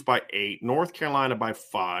 Syracuse by 8, North Carolina by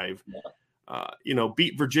 5. Yeah.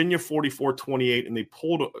 Beat Virginia 44-28, and they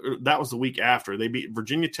pulled – that was the week after. They beat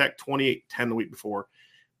Virginia Tech 28-10 the week before.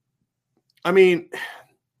 I mean,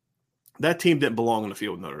 that team didn't belong on the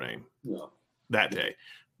field with Notre Dame that day.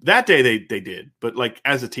 That day they did, but, like,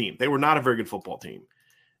 as a team. They were not a very good football team.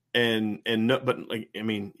 And no, but like, I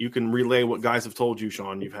mean, you can relay what guys have told you,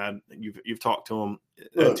 Sean. You've talked to them.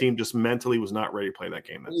 That team just mentally was not ready to play that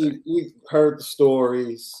game that day. We heard the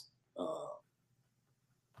stories.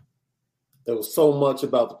 There was so much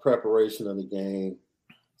about the preparation of the game,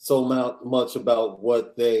 so much about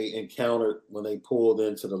what they encountered when they pulled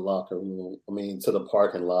into the locker room. I mean, to the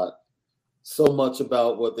parking lot. So much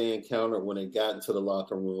about what they encountered when they got into the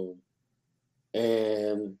locker room.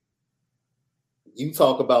 And you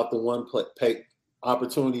talk about the one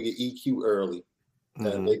opportunity to EQ early.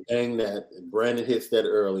 And they bang that, and Brandon hits that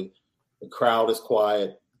early. The crowd is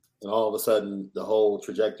quiet. And all of a sudden, the whole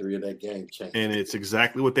trajectory of that game changed. And it's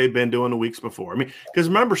exactly what they've been doing the weeks before. I mean, because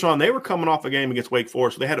remember, Sean, they were coming off a game against Wake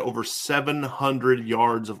Forest. They had over 700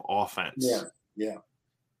 yards of offense. Yeah.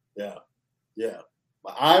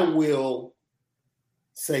 But I will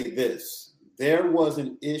say this. There was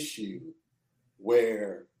an issue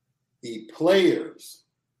where the players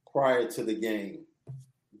prior to the game,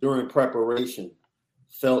 during preparation,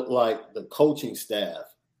 felt like the coaching staff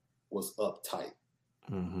was uptight.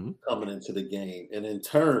 Coming into the game. And in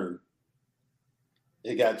turn,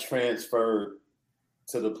 it got transferred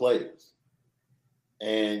to the players.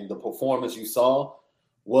 And the performance you saw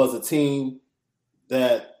was a team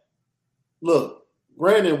that, look,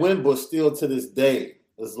 Brandon Wimbush still to this day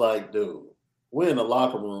is like, dude, we're in the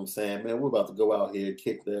locker room saying, man, we're about to go out here,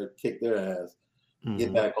 kick their ass,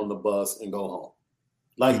 get back on the bus and go home.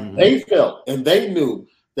 Like they felt and they knew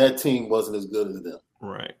that team wasn't as good as them.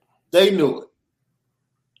 Right. They knew it.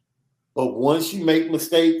 But once you make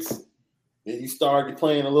mistakes and you start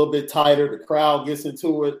playing a little bit tighter, the crowd gets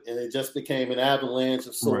into it, and it just became an avalanche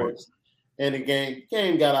of sorts. Right. And the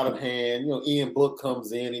game got out of hand. You know, Ian Book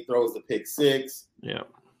comes in, he throws the pick six. Yeah.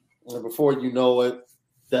 And before you know it,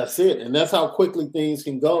 that's it. And that's how quickly things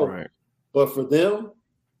can go. Right. But for them,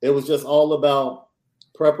 it was just all about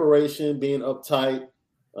preparation, being uptight,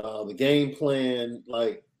 the game plan.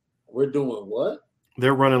 Like, we're doing what?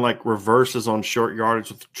 They're running like reverses on short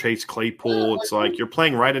yardage with Chase Claypool. It's like you're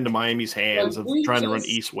playing right into Miami's hands of trying to run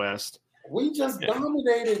east-west. We just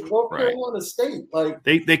dominated North Carolina State. Like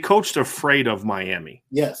they coached afraid of Miami.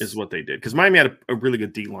 Yes, is what they did, because Miami had a really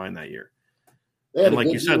good D line that year. They had a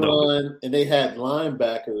good D line, and they had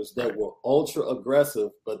linebackers that were ultra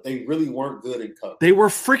aggressive, but they really weren't good in coverage. They were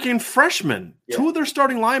freaking freshmen. Yeah. 2 of their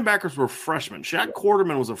starting linebackers were freshmen. Shaq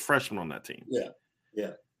Quarterman was a freshman on that team.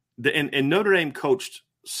 Yeah. And Notre Dame coached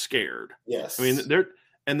scared. Yes. I mean,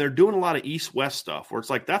 they're doing a lot of east-west stuff where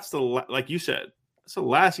it's like, that's like you said, that's the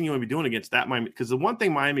last thing you want to be doing against that Miami. Because the one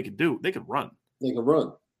thing Miami could do, they could run.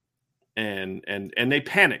 And they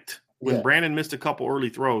panicked. When Brandon missed a couple early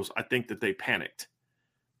throws, I think that they panicked.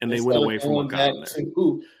 And they went away from what got in there.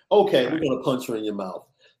 Okay, we're going to punch her in your mouth.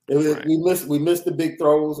 We missed the big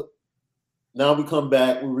throws. Now we come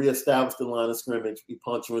back. We reestablish the line of scrimmage. We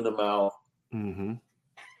punch her in the mouth. Mm-hmm.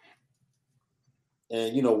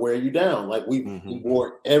 And, wear you down. Like we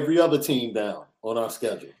wore every other team down on our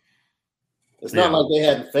schedule. It's not like they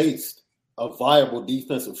hadn't faced a viable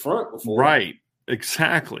defensive front before. Right.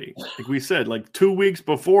 Exactly. Like we said, like 2 weeks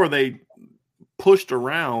before they pushed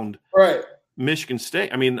around Michigan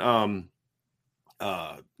State. I mean,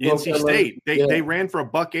 NC State. They ran for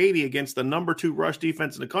 $180 against the number 2 rush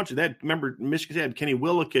defense in the country. Remember, Michigan State had Kenny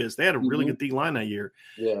Willekes. They had a really good D line that year.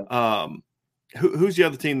 Yeah. Who's the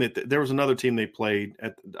other team there was another team they played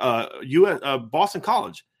at Boston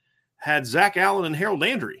College had Zach Allen and Harold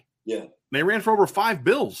Landry. Yeah. They ran for over 5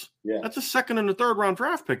 bills. Yeah. That's a second and a third round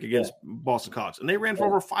draft pick against Boston College. And they ran for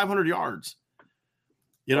over 500 yards.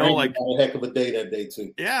 Like a heck of a day that day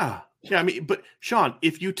too. Yeah. Yeah. I mean, but Sean,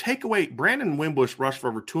 if you take away Brandon Wimbush rushed for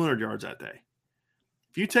over 200 yards that day.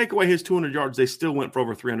 If you take away his 200 yards, they still went for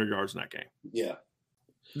over 300 yards in that game. Yeah.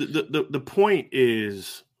 The point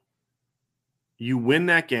is, you win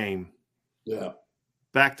that game. Yeah.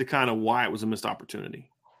 Back to kind of why it was a missed opportunity.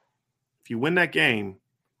 If you win that game,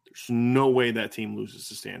 there's no way that team loses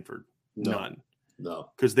to Stanford. None. No.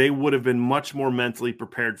 Because they would have been much more mentally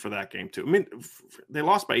prepared for that game, too. I mean, they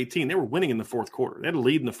lost by 18. They were winning in the fourth quarter. They had a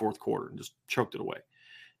lead in the fourth quarter and just choked it away.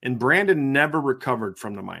 And Brandon never recovered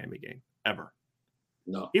from the Miami game, ever.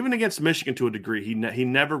 No. Even against Michigan to a degree, he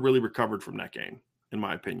never really recovered from that game, in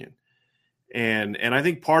my opinion. And I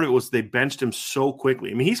think part of it was they benched him so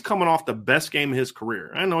quickly. I mean, he's coming off the best game of his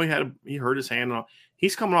career. I know he hurt his hand.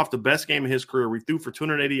 He's coming off the best game of his career. We threw for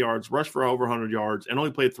 280 yards, rushed for over 100 yards, and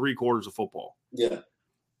only played 3 quarters of football. Yeah.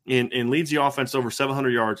 And leads the offense over 700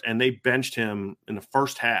 yards, and they benched him in the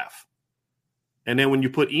first half. And then when you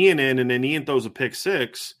put Ian in, and then Ian throws a pick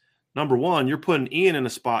 6, number one, you're putting Ian in a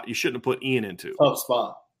spot you shouldn't have put Ian into. Tough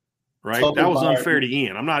spot. right? Tough That was environment. unfair to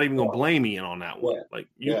Ian. I'm not even going to blame Ian on that one. Yeah. Like,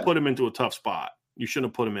 you put him into a tough spot. You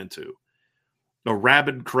shouldn't have put him into a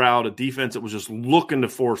rabid crowd, a defense that was just looking to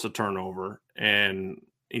force a turnover, and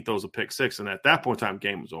he throws a pick six. And at that point in time,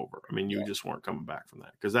 game was over. I mean, you just weren't coming back from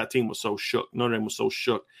that because that team was so shook. Notre Dame was so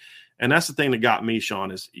shook. And that's the thing that got me, Sean,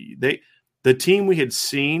 is the team we had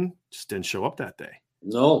seen just didn't show up that day.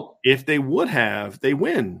 No. If they would have, they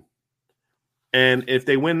win. And if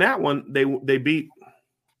they win that one, they beat,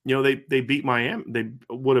 they beat Miami. They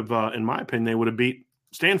would have, in my opinion, they would have beat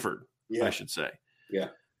Stanford, I should say. Yeah.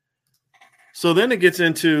 So then it gets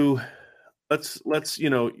into let's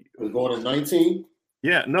we're going to 19.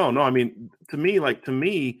 Yeah, no. I mean, to me,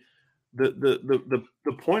 the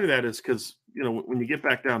point of that is because when you get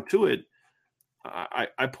back down to it,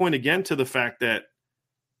 I point again to the fact that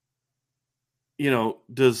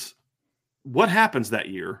what happens that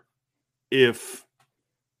year if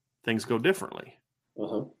things go differently,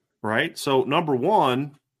 right? So number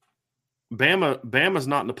one, Bama's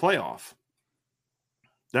not in the playoff.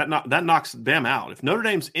 That knocks Bama out. If Notre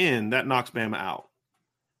Dame's in, that knocks Bama out,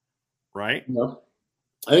 right? No,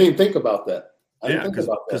 I didn't think about that. Because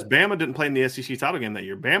Bama didn't play in the SEC title game that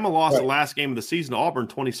year. Bama lost the last game of the season to Auburn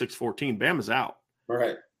 26-14. Bama's out.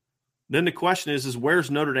 Right. Then the question is where's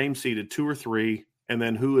Notre Dame seated, 2 or 3, and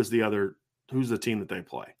then who's the team that they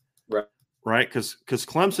play? Right? Because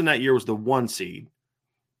Clemson that year was the 1 seed.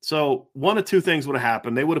 So one of two things would have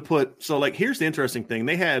happened. They would have put – so, here's the interesting thing.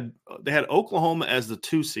 They had Oklahoma as the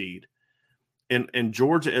 2 seed and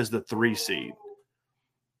Georgia as the 3 seed.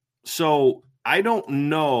 So I don't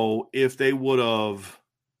know if they would have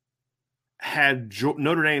had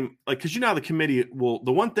Notre Dame – because how the committee – well,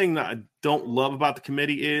 the one thing that I don't love about the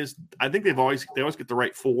committee is I think they always get the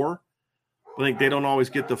right 4. I think they don't always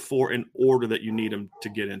get the 4 in order that you need them to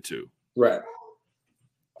get into. Right.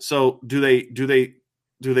 So do they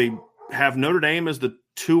have Notre Dame as the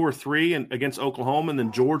 2 or 3 against Oklahoma and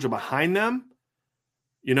then Georgia behind them?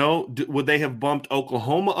 Would they have bumped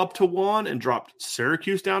Oklahoma up to 1 and dropped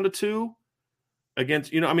Syracuse down to 2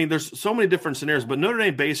 against, there's so many different scenarios, but Notre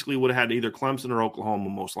Dame basically would have had either Clemson or Oklahoma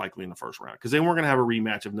most likely in the first round because they weren't going to have a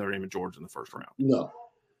rematch of Notre Dame and Georgia in the first round. No.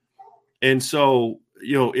 And so,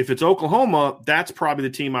 if it's Oklahoma, that's probably the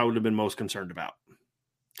team I would have been most concerned about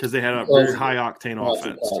because they had a very high octane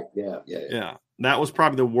offense. Yeah. That was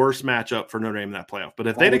probably the worst matchup for Notre Dame in that playoff. But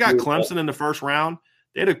if they'd have got Clemson in the first round,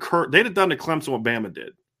 they'd have done to Clemson what Bama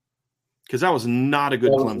did because that was not a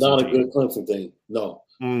good Clemson team. Not a good Clemson team. No.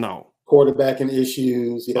 Quarterbacking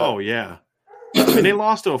issues. Yeah. Oh, yeah. And they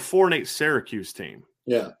lost to a 4-8 Syracuse team.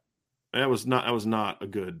 Yeah. That was not a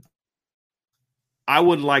good. I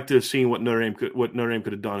would like to have seen what Notre Dame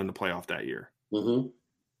could have done in the playoff that year. Mm-hmm.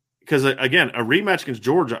 Because, again, a rematch against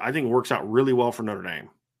Georgia, I think works out really well for Notre Dame.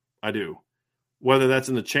 I do. Whether that's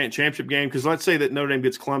in the championship game, because let's say that Notre Dame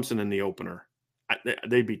gets Clemson in the opener.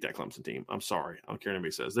 They beat that Clemson team. I'm sorry. I don't care what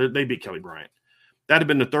anybody says. They beat Kelly Bryant. That'd have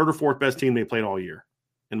been the 3rd or 4th best team they played all year,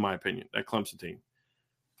 in my opinion, that Clemson team.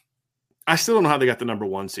 I still don't know how they got the number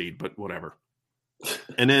 1 seed, but whatever.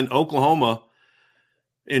 And then Oklahoma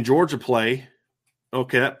and Georgia play.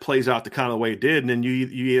 Okay, that plays out the kind of the way it did. And then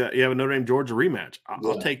you have a Notre Dame-Georgia rematch.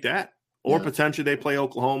 I'll take that. Or potentially they play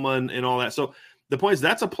Oklahoma and all that. So the point is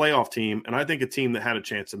that's a playoff team, and I think a team that had a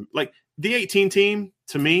chance to – the 18 team,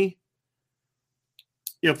 to me,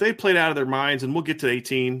 if they played out of their minds, and we'll get to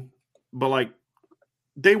 18, but,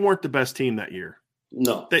 they weren't the best team that year.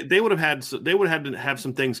 No. They would have had to have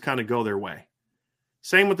some things kind of go their way.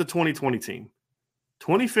 Same with the 2020 team.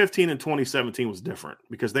 2015 and 2017 was different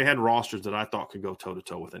because they had rosters that I thought could go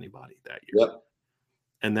toe-to-toe with anybody that year. Yep.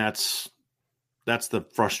 And that's the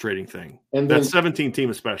frustrating thing. And that 17 team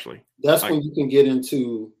especially. That's when you can get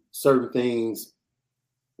into certain things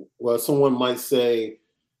where someone might say,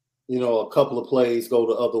 a couple of plays go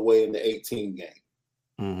the other way in the 18 game.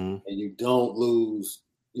 Mm-hmm. And you don't lose,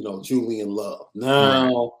 Julian Love.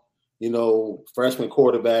 Now, freshman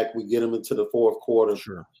quarterback, we get him into the 4th quarter.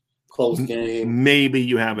 Sure. Close game. Maybe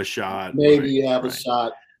you have a shot. You have a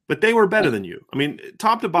shot. But they were better than you. I mean,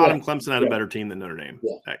 top to bottom, Clemson had a better team than Notre Dame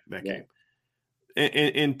that game.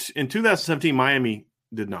 In 2017, Miami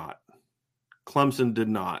did not. Clemson did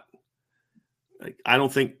not. I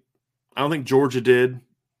don't think Georgia did.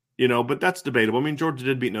 But that's debatable. I mean, Georgia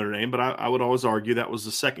did beat Notre Dame, but I would always argue that was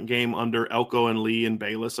the second game under Elko and Lee and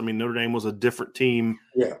Bayless. I mean, Notre Dame was a different team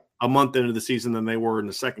a month into the season than they were in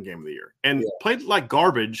the second game of the year. And played like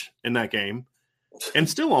garbage in that game and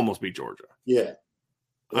still almost beat Georgia. Yeah.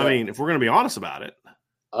 I mean, if we're going to be honest about it.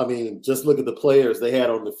 I mean, just look at the players they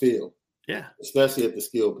had on the field. Yeah. Especially at the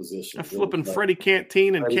skill position. Flipping Freddie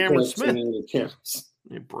Canteen and Cameron Smith.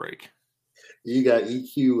 You break. You got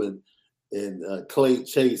EQ and and Clay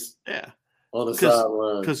Chase. Yeah. On the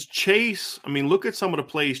sideline. Because Chase, I mean, look at some of the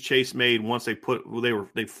plays Chase made once they put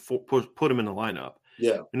him in the lineup.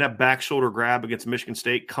 Yeah. And that back shoulder grab against Michigan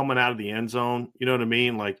State coming out of the end zone, you know what I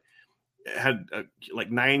mean? Like, had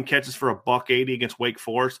like 9 catches for $180 against Wake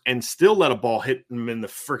Forest and still let a ball hit him in the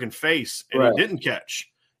freaking face and he didn't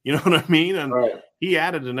catch. You know what I mean? And he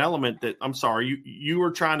added an element that, I'm sorry, you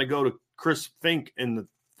were trying to go to Chris Fink in the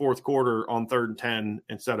fourth quarter on 3rd and 10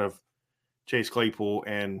 instead of Chase Claypool,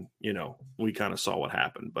 and we kind of saw what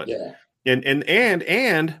happened. But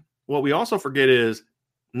and what we also forget is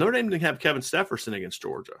Notre Dame didn't have Kevin Stepherson against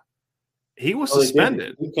Georgia. He was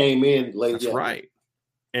suspended. He came in late. That's right.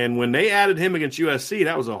 And when they added him against USC,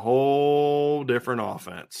 that was a whole different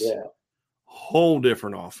offense. Yeah, whole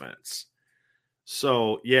different offense.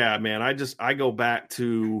 So yeah, man, I go back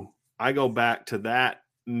to that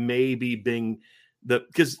maybe being.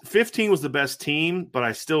 Because 15 was the best team, but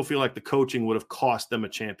I still feel like the coaching would have cost them a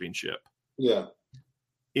championship. Yeah.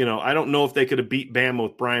 I don't know if they could have beat Bama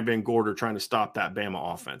with Brian Van Gorder trying to stop that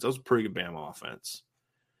Bama offense. That was a pretty good Bama offense.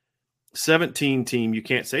 17 team, you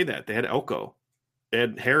can't say that. They had Elko. They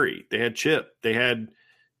had Harry. They had Chip. They had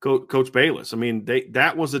Coach Bayless. I mean,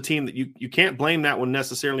 that was a team that you can't blame that one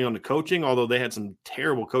necessarily on the coaching, although they had some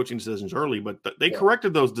terrible coaching decisions early, but they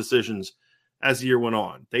corrected those decisions as the year went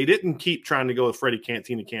on. They didn't keep trying to go with Freddie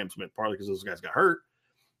Canteen and Cam Smith, partly because those guys got hurt.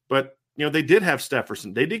 But, they did have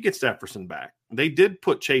Stepherson. They did get Stepherson back. They did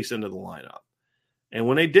put Chase into the lineup. And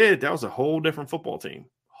when they did, that was a whole different football team.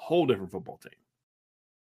 How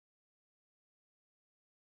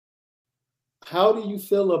do you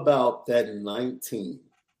feel about that 19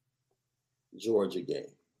 Georgia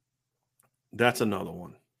game? That's another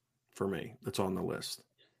one for me that's on the list.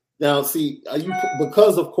 Now, see,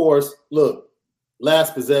 because, of course, look,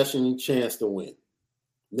 last possession, chance to win.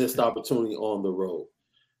 Missed opportunity on the road.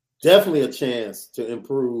 Definitely a chance to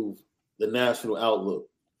improve the national outlook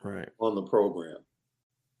on the program.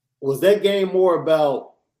 Was that game more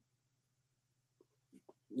about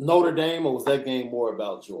Notre Dame or was that game more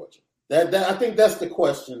about Georgia? I think that's the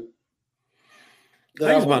question. I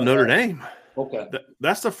think it's about Notre Dame. Okay.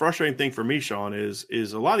 That's the frustrating thing for me, Sean, is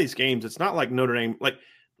a lot of these games, it's not like Notre Dame. Like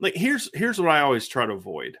here's what I always try to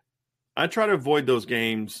avoid. I try to avoid those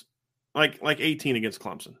games like 18 against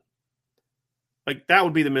Clemson. Like that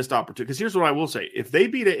would be the missed opportunity. Because here's what I will say: if they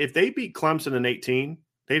beat Clemson in 18,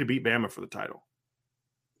 they'd have beat Bama for the title.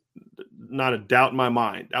 Not a doubt in my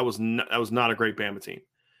mind. That was not a great Bama team.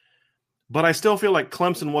 But I still feel like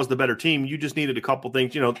Clemson was the better team. You just needed a couple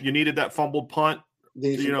things. You needed that fumbled punt.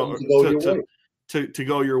 To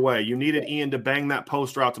go your way. You needed Ian to bang that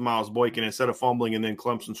poster out to Miles Boykin instead of fumbling and then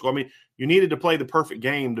Clemson score. I mean, you needed to play the perfect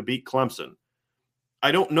game to beat Clemson.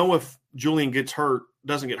 I don't know if Julian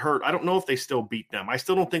doesn't get hurt. I don't know if they still beat them. I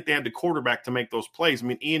still don't think they had the quarterback to make those plays. I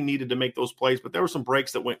mean, Ian needed to make those plays, but there were some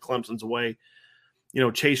breaks that went Clemson's way.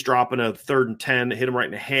 Chase dropping a 3rd and 10 that hit him right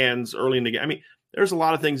in the hands early in the game. I mean, there's a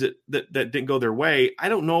lot of things that didn't go their way. I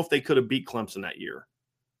don't know if they could have beat Clemson that year.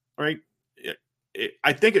 All right.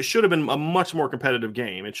 I think it should have been a much more competitive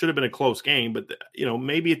game. It should have been a close game, but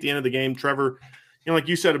maybe at the end of the game, Trevor, like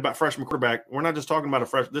you said about freshman quarterback, we're not just talking about a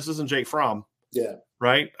freshman. This isn't Jake Fromm. Yeah.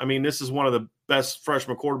 Right. I mean, this is one of the best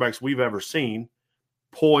freshman quarterbacks we've ever seen.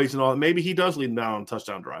 Poise and all that. Maybe he does lead them down on a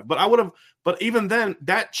touchdown drive, but even then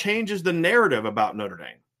that changes the narrative about Notre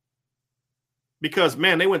Dame because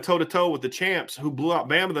man, they went toe to toe with the champs who blew out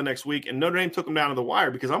Bama the next week and Notre Dame took them down to the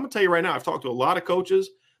wire because I'm going to tell you right now, I've talked to a lot of coaches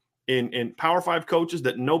in Power 5 coaches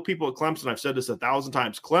that know people at Clemson. I've said this 1,000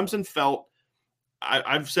 times. Clemson felt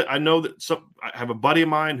I know that I have a buddy of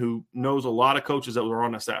mine who knows a lot of coaches that were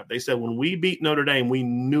on the staff. They said when we beat Notre Dame, we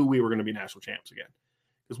knew we were going to be national champs again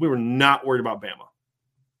because we were not worried about Bama.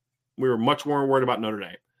 We were much more worried about Notre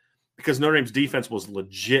Dame because Notre Dame's defense was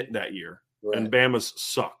legit that year and Bama's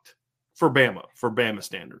sucked for Bama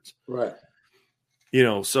standards. Right.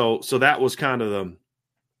 So that was kind of the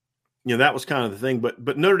thing,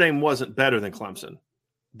 but Notre Dame wasn't better than Clemson.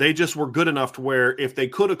 They just were good enough to where if they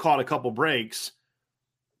could have caught a couple breaks,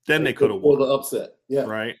 then they could have won. Or the upset. Yeah.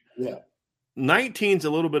 Right. Yeah. 19's a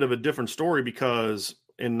little bit of a different story because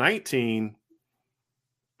in 19,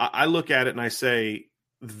 I look at it and I say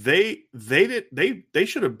they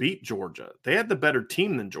should have beat Georgia. They had the better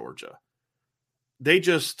team than Georgia.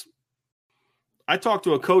 I talked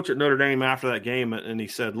to a coach at Notre Dame after that game and he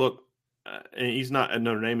said, look, and he's not at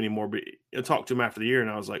Notre Dame anymore, but I talked to him after the year and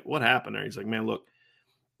I was like, what happened there? He's like, man, look,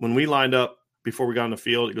 when we lined up before we got on the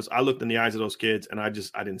field, he goes, I looked in the eyes of those kids and I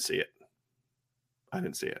didn't see it. I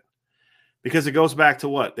didn't see it because it goes back to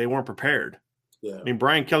what? They weren't prepared. Yeah. I mean,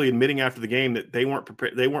 Brian Kelly admitting after the game that they weren't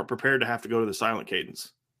prepared to have to go to the silent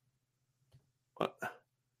cadence.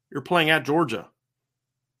 You're playing at Georgia.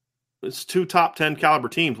 It's 2 top 10 caliber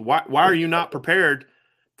teams. Why are you not prepared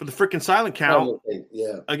for the freaking silent count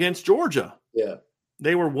against Georgia? Yeah.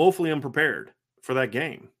 They were woefully unprepared for that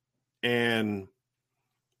game and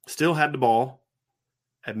still had the ball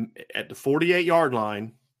at the 48-yard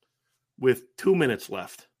line with 2 minutes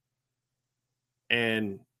left.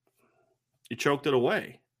 And you choked it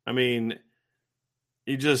away. I mean,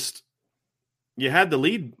 you had the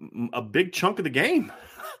lead a big chunk of the game.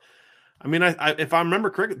 I mean, if I remember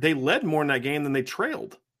correctly, they led more in that game than they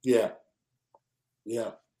trailed. Yeah.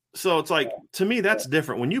 Yeah. So it's like, to me, that's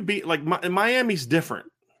different. When you beat, like, Miami's different.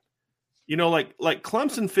 You know, like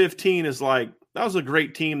Clemson 15 is like, that was a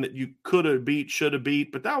great team that you could have beat, should have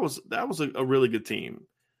beat, but that was a really good team.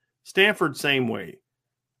 Stanford, same way.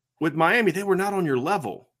 With Miami, they were not on your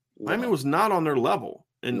level. Yeah. Miami was not on their level.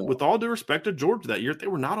 And with all due respect to Georgia that year, they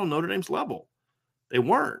were not on Notre Dame's level. They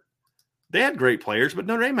weren't. They had great players, but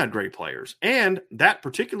Notre Dame had great players. And that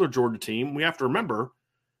particular Georgia team, we have to remember,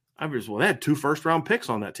 they had 2 first-round picks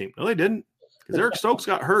on that team. No, they didn't. Because Eric Stokes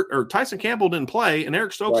got hurt, or Tyson Campbell didn't play, and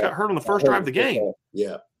Eric Stokes got hurt on the first drive of the game.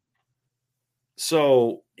 Yeah.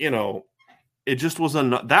 So, it just was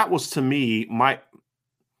that was, to me,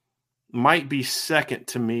 might be second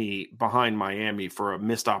to me behind Miami for a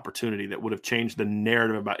missed opportunity that would have changed the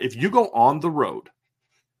narrative about if you go on the road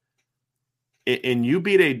and you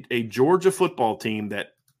beat a Georgia football team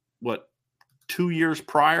that 2 years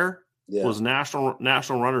prior was national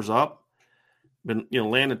runners up, been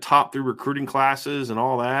landed top 3 recruiting classes and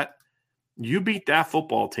all that. You beat that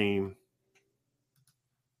football team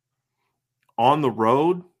on the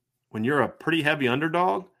road when you're a pretty heavy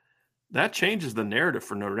underdog. That changes the narrative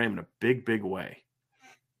for Notre Dame in a big, big way.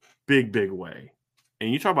 Big, big way.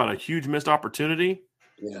 And you talk about a huge missed opportunity.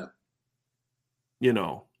 Yeah.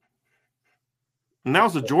 And that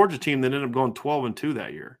was the Georgia team that ended up going 12-2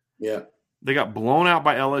 that year. Yeah. They got blown out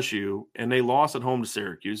by LSU, and they lost at home to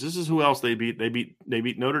Syracuse. This is who else they beat. They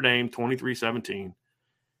beat Notre Dame 23-17.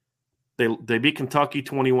 They beat Kentucky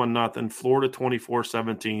 21-0, Florida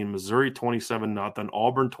 24-17, Missouri 27-0,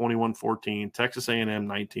 Auburn 21-14, Texas A&M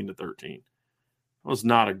 19-13. It was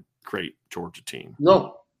not a great Georgia team.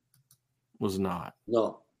 No. It was not.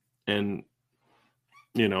 No. And,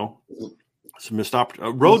 it's a missed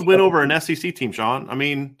opportunity. A road win over an SEC team, Sean. I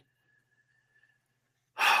mean.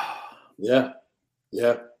 Yeah.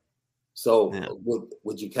 Yeah. So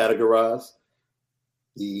would you categorize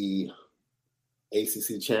the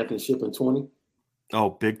ACC championship in 20?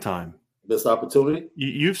 Oh, big time. Missed opportunity?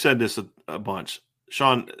 You've said this a bunch.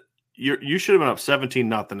 Sean, you should have been up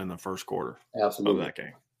 17-0 in the first quarter of that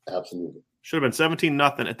game. Absolutely. Should have been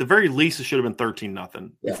 17-0. At the very least, it should have been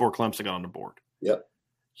 13-0 before Clemson got on the board. Yep.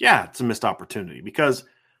 Yeah, it's a missed opportunity because,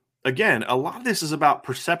 again, a lot of this is about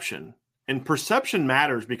perception. And perception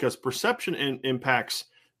matters because perception impacts,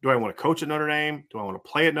 do I want to coach at Notre Dame? Do I want to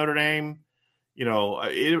play at Notre Dame?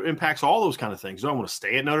 It impacts all those kind of things. Do I want to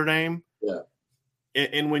stay at Notre Dame? Yeah.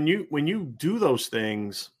 And when you do those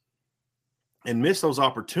things and miss those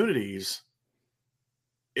opportunities,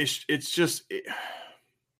 it's just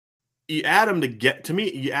you add them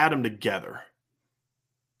you add them together.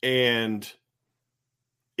 And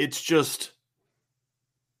it's just,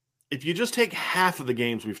 if you just take half of the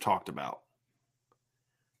games we've talked about,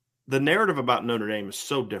 the narrative about Notre Dame is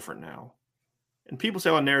so different now. And people say,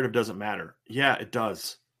 well, narrative doesn't matter. Yeah, it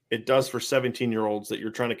does. It does for 17-year-olds that you're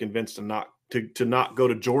trying to convince to not go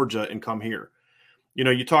to Georgia and come here.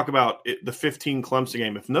 You talk about the 15 Clemson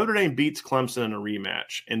game. If Notre Dame beats Clemson in a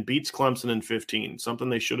rematch and beats Clemson in 15, something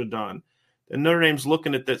they should have done, then Notre Dame's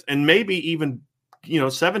looking at this, and maybe even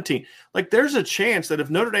 17. Like, there's a chance that if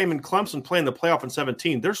Notre Dame and Clemson play in the playoff in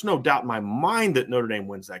 17, there's no doubt in my mind that Notre Dame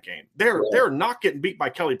wins that game. They're not getting beat by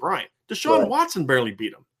Kelly Bryant. Deshaun Watson barely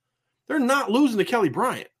beat them. They're not losing to Kelly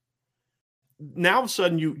Bryant. Now, all of a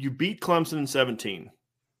sudden, you beat Clemson in 17,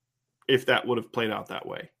 if that would have played out that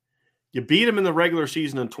way. You beat them in the regular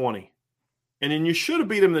season in 20. And then you should have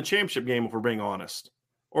beat them in the championship game, if we're being honest.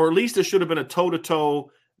 Or at least it should have been a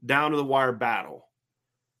toe-to-toe, down-to-the-wire battle.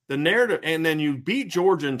 The narrative, and then you beat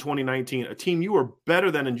Georgia in 2019, a team you were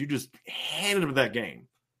better than, and you just handed them that game.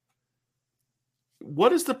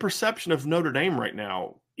 What is the perception of Notre Dame right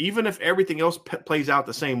now? Even if everything else plays out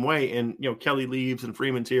the same way, and Kelly leaves and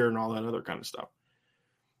Freeman's here and all that other kind of stuff.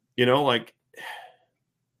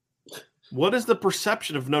 What is the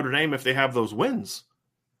perception of Notre Dame if they have those wins?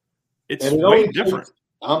 It's way different.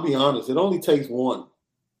 I'll be honest. It only takes one.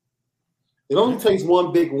 It only takes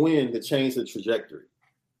one big win to change the trajectory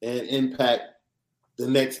and impact the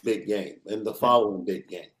next big game and the following big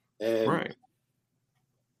game. And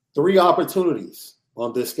 3 opportunities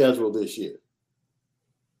on this schedule this year.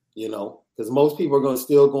 because most people are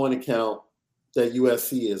still going to count that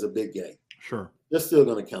USC as a big game. Sure. They're still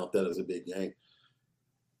going to count that as a big game.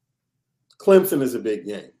 Clemson is a big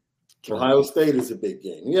game. Sure. Ohio State is a big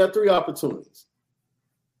game. You have 3 opportunities.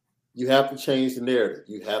 You have to change the narrative.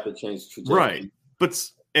 You have to change the trajectory. Right. But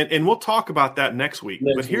and we'll talk about that next week.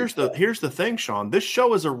 But here's the thing, Sean. This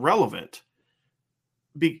show is irrelevant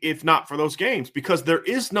if not for those games, because there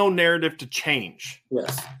is no narrative to change.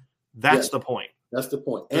 Yes. That's the point. That's the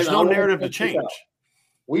point. There's no narrative to change.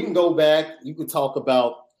 We can go back. You could talk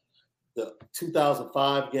about the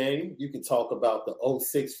 2005 game. You can talk about the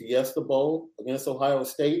 06 Fiesta Bowl against Ohio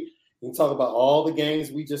State. You can talk about all the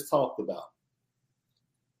games we just talked about.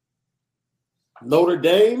 Notre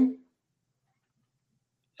Dame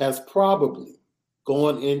has probably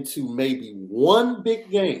gone into maybe one big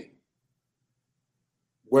game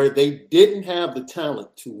where they didn't have the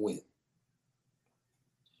talent to win.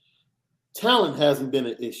 Talent hasn't been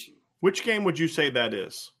an issue. Which game would you say that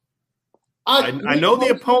is? I know the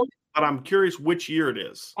opponent, but I'm curious which year it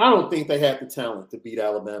is. I don't think they had the talent to beat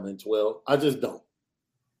Alabama in 12. I just don't.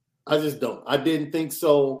 I didn't think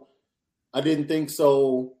so.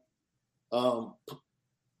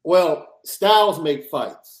 Well, styles make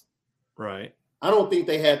fights. Right. I don't think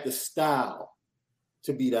they had the style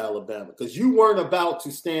to beat Alabama because you weren't about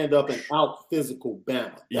to stand up and out physical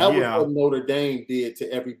Bama. That was what Notre Dame did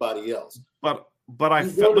to everybody else. But let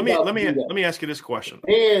me ask you this question.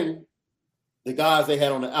 And the guys they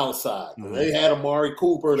had on the outside, they had Amari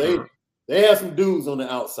Cooper. Sure. They had some dudes on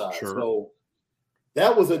the outside. Sure. So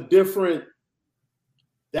that was a different.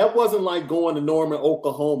 That wasn't like going to Norman,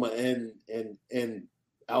 Oklahoma, and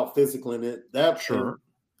out physicaling it. That sure.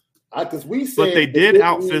 Because we said, but they did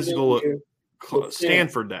out physical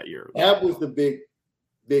Stanford that year. That was the big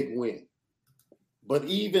win. But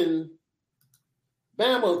even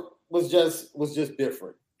Bama was just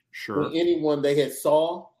different. Sure. Than anyone they had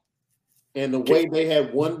saw, and the way they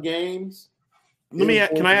had won games. Can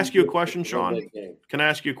I ask you a question, Sean? Can I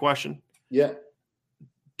ask you a question? Yeah.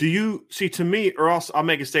 Do you see, to me, or else I'll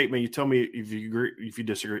make a statement. You tell me if you agree, if you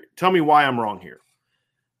disagree. Tell me why I'm wrong here.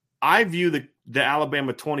 I view the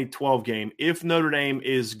Alabama 2012 game, if Notre Dame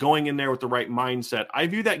is going in there with the right mindset, I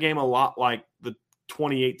view that game a lot like the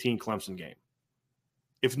 2018 Clemson game.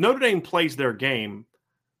 If Notre Dame plays their game,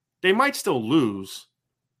 they might still lose,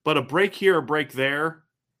 but a break here, a break there,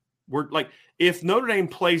 if Notre Dame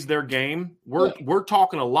plays their game, we're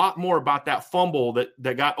talking a lot more about that fumble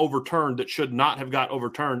that got overturned that should not have got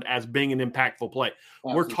overturned as being an impactful play.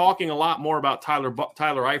 Absolutely. We're talking a lot more about Tyler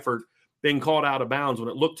Eifert being called out of bounds when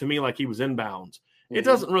it looked to me like he was in bounds. Mm-hmm. It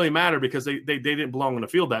doesn't really matter because they didn't belong on the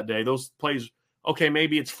field that day. Those plays, okay,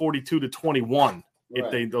 maybe it's 42-21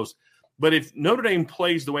 but if Notre Dame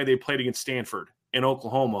plays the way they played against Stanford and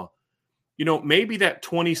Oklahoma, maybe that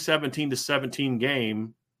 2017-17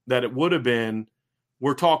 game that it would have been,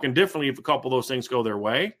 we're talking differently if a couple of those things go their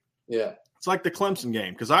way. Yeah. It's like the Clemson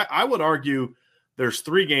game. Because I would argue there's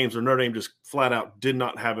 3 games where Notre Dame just flat out did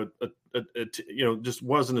not have just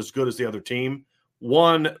wasn't as good as the other team.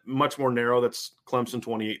 One much more narrow, that's Clemson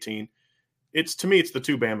 2018. To me, it's the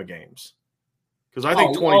 2 Bama games. Because I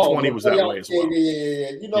think 2020 was that way as well. Yeah.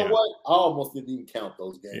 You know what? I almost didn't even count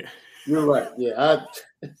those games. Yeah. You're right. Yeah.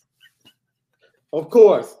 Of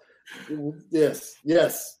course. Yes.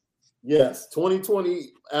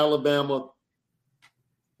 2020 Alabama.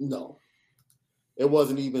 No. It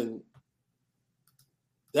wasn't even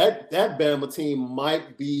that Bama team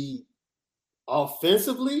might be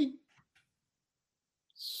offensively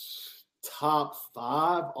top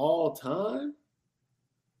 5 all time.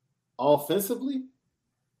 Offensively,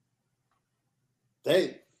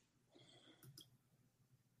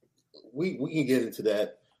 we can get into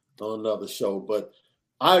that on another show, but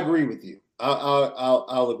I agree with you.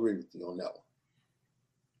 I'll agree with you on that one.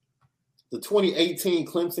 The 2018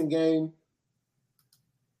 Clemson game,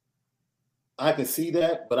 I can see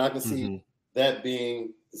that, but I can see that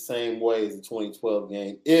being the same way as the 2012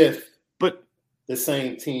 game if the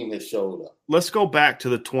same team has showed up. Let's go back to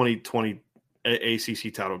the 2020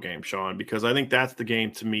 ACC title game, Sean, because I think that's the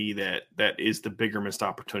game to me that is the bigger missed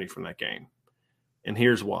opportunity from that game. And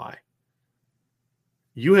here's why.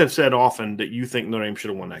 You have said often that you think Notre Dame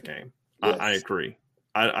should have won that game. Yes. I agree.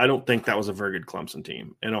 I don't think that was a very good Clemson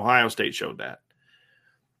team, and Ohio State showed that.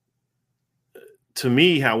 To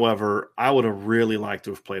me, however, I would have really liked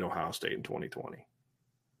to have played Ohio State in 2020.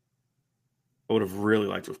 I would have really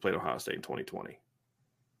liked to have played Ohio State in 2020.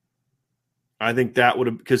 I think that would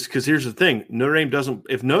have, because here's the thing.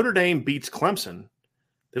 If Notre Dame beats Clemson,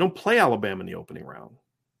 they don't play Alabama in the opening round.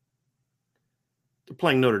 They're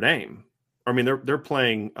playing Notre Dame. I mean, they're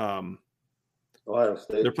playing Ohio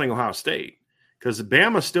State. They're playing Ohio State because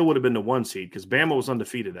Bama still would have been the 1 seed because Bama was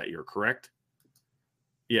undefeated that year, correct?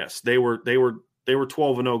 Yes, they were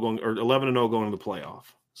 12-0 going or 11-0 going to the playoff.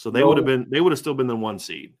 So they would have still been the 1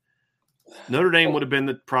 seed. Notre Dame would have been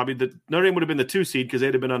the 2 seed because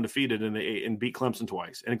they'd have been undefeated and beat Clemson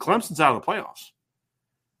twice. And Clemson's out of the playoffs.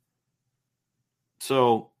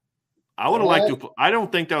 So I would have liked to. I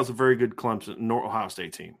don't think that was a very good Clemson nor Ohio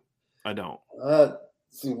State team. I don't.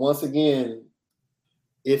 See, once again,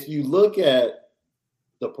 if you look at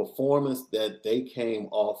the performance that they came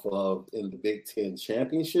off of in the Big Ten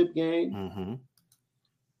championship game,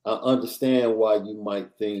 I understand why you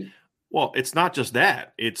might think. Well, it's not just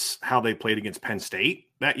that. It's how they played against Penn State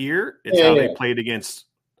that year. It's how they played against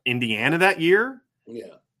Indiana that year.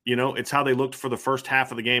 Yeah. It's how they looked for the first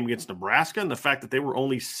half of the game against Nebraska and the fact that they were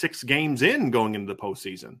only 6 games in going into the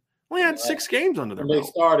postseason. Well, they had 6 games under their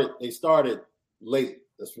belt. They started late.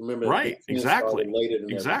 Let's remember. Right, exactly.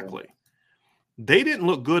 Exactly. They didn't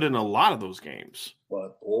look good in a lot of those games.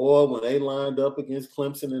 But, boy, when they lined up against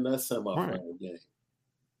Clemson in that semifinal game,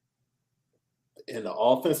 and the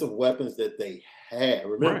offensive weapons that they had,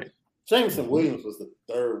 remember, Jameson Williams was the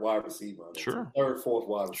 3rd wide receiver on the team, 3rd, 4th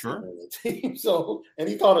wide receiver on the team. So, and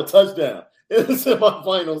he caught a touchdown in the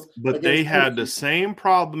semifinals. But they had the same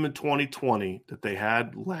problem in 2020 that they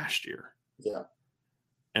had last year. Yeah.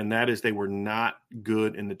 And that is they were not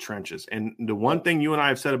good in the trenches. And the one thing you and I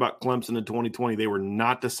have said about Clemson in 2020, they were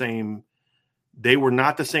not the same. They were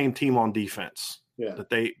not the same team on defense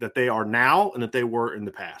that they are now and that they were in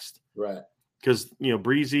the past. Right. Because,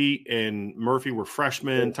 Breezy and Murphy were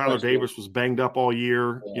freshmen. Tyler Davis was banged up all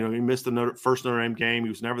year. Yeah. He missed the first Notre Dame game. He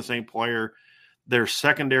was never the same player. Their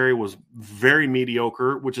secondary was very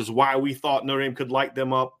mediocre, which is why we thought Notre Dame could light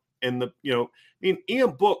them up. And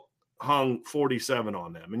Ian Book hung 47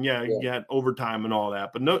 on them. And he had overtime and all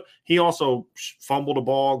that. But he also fumbled a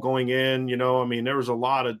ball going in. There was a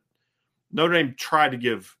lot of – Notre Dame tried to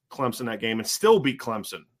give Clemson that game and still beat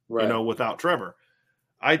Clemson, without Trevor.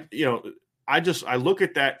 I look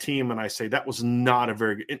at that team and I say that was not a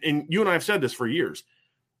very good – and you and I have said this for years.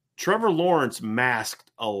 Trevor Lawrence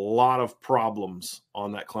masked a lot of problems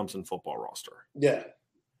on that Clemson football roster. Yeah.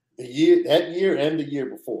 That year and the year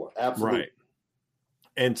before. Absolutely. Right.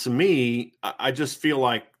 And to me, I just feel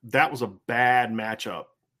like that was a bad matchup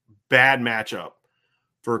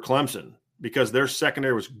for Clemson because their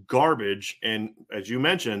secondary was garbage. And as you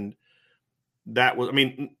mentioned,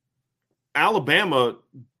 Alabama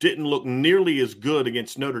didn't look nearly as good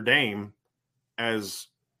against Notre Dame as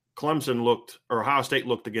Clemson looked or Ohio State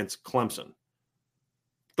looked against Clemson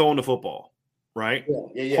throwing the football, right?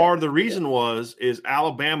 Yeah. Part of the reason is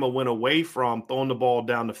Alabama went away from throwing the ball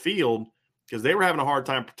down the field because they were having a hard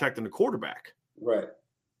time protecting the quarterback. Right.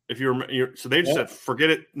 If so they just said, forget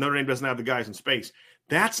it. Notre Dame doesn't have the guys in space.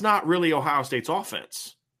 That's not really Ohio State's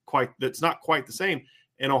offense. That's not quite the same.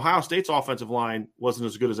 And Ohio State's offensive line wasn't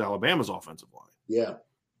as good as Alabama's offensive line. Yeah.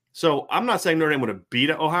 So I'm not saying Notre Dame would have beat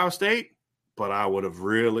Ohio State, but I would have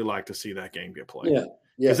really liked to see that game get played. Yeah.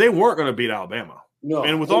 Because they weren't going to beat Alabama. No.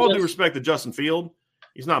 And with all due respect to Justin Field,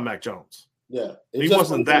 he's not Mac Jones. Yeah. He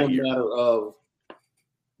wasn't that year. Matter of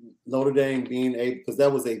Notre Dame being able, because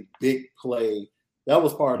that was a big play. That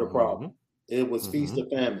was part of the problem. It was feast or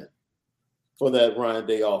famine for that Ryan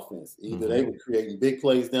Day offense. Either they were creating big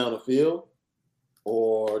plays down the field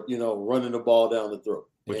or, running the ball down the throat.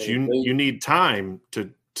 But you need time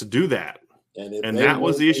to do that. And that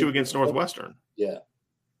was the issue against Northwestern. Yeah.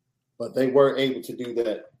 But they were able to do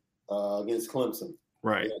that against Clemson.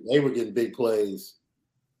 Right. They were getting big plays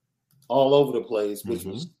all over the place, which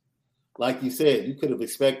was, like you said, you could have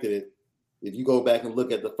expected it. If you go back and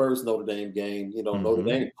look at the first Notre Dame game, Notre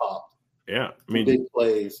Dame popped. Yeah. Big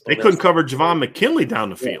plays. They couldn't cover Javon McKinley down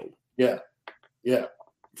the field. Yeah.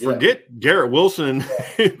 Forget Garrett Wilson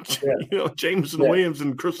and Jameson Williams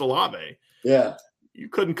and Chris Olave. Yeah. You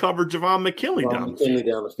couldn't cover Javon McKinley down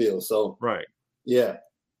the field. So right. Yeah.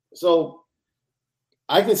 So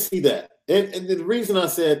I can see that. And the reason I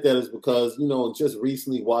said that is because, just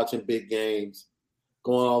recently watching big games,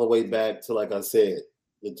 going all the way back to, like I said,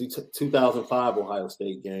 the 2005 Ohio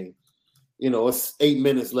State game. It's 8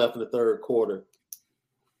 minutes left in the third quarter.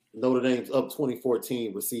 Notre Dame's up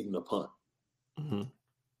 2014 receiving a punt. And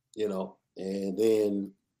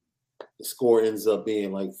then the score ends up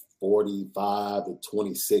being like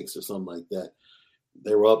 45-26 or something like that.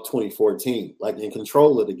 They were up 2014, like in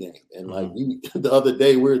control of the game. And like the other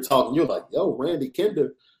day we were talking, you're like, yo, Randy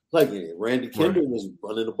Kinder. Randy Kinder was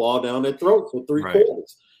running the ball down their throat for 3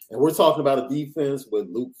 quarters. And we're talking about a defense with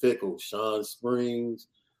Luke Fickell, Sean Springs.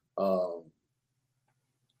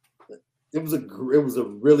 It was a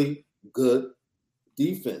really good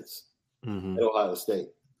defense at Ohio State.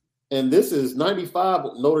 And this is 95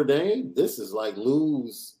 Notre Dame. This is like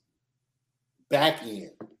Lou's back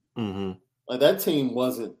end. Like that team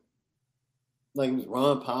wasn't like it was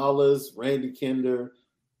Ron Powers, Randy Kinder.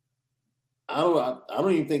 I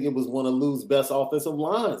don't even think it was one of Lou's best offensive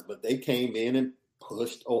lines, but they came in and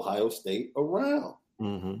pushed Ohio State around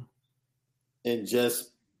and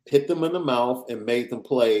just hit them in the mouth and made them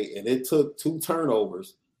play. And it took 2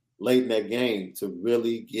 turnovers late in that game to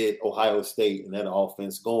really get Ohio State and that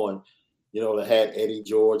offense going. You know, they had Eddie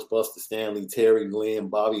George, Buster Stanley, Terry Glenn,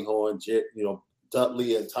 Bobby Horn,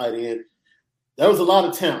 Dudley at tight end. There was a lot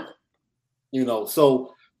of talent, you know.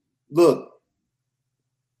 So, look,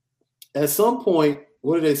 at some point,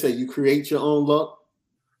 what do they say? You create your own luck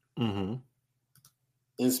in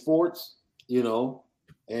sports, you know.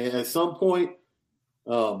 And at some point,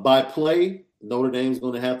 by play, Notre Dame's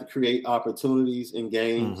going to have to create opportunities in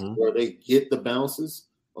games where they get the bounces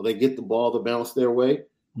or they get the ball to bounce their way.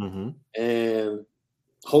 And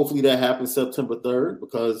hopefully that happens September 3rd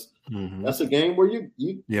because that's a game where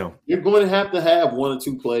you're going to have 1 or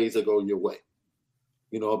 2 plays that go your way.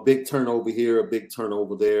 You know, a big turnover here, a big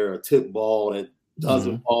turnover there, a tip ball that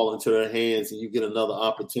doesn't fall into their hands, and you get another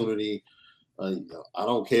opportunity. I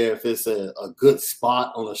don't care if it's a good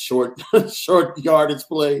spot on a short yardage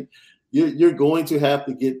play. You're going to have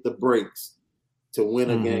to get the breaks to win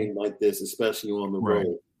a game like this, especially on the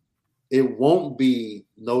road. It won't be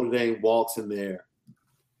Notre Dame walks in there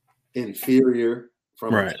inferior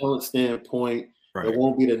from a talent standpoint. It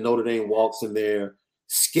won't be that Notre Dame walks in there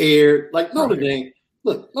scared. Like Notre Dame,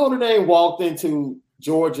 look, Notre Dame walked into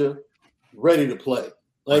Georgia ready to play.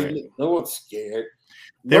 Like no one's scared.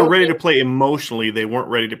 They were ready to play emotionally. They weren't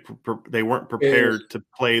ready to. They weren't prepared to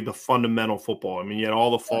play the fundamental football. I mean, you had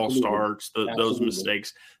all the false starts, those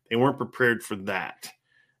mistakes. They weren't prepared for that.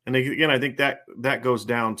 And again, I think that goes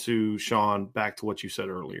down to, Sean, back to what you said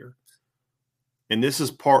earlier. And this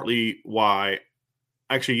is partly why.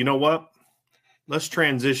 Actually, you know what? Let's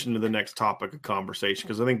transition to the next topic of conversation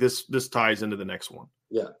because I think this ties into the next one.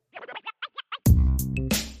 Yeah.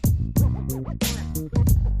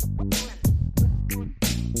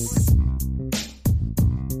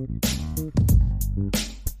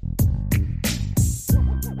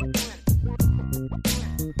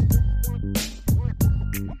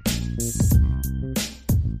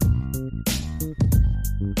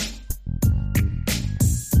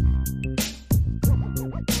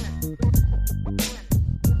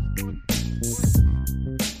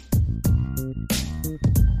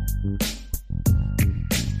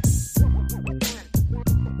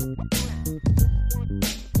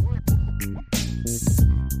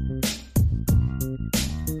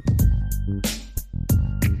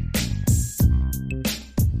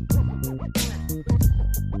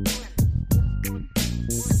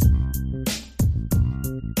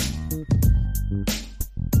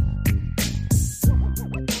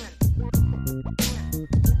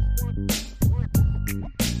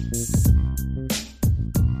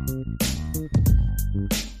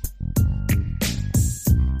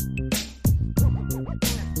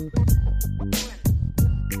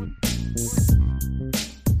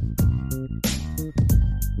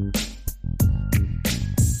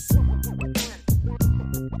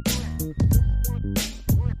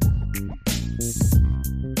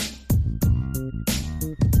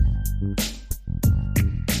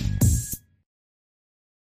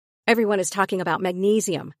 Everyone is talking about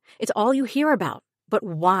magnesium. It's all you hear about. But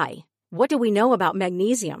why? What do we know about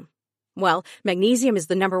magnesium? Well, magnesium is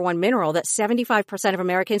the #1 mineral that 75% of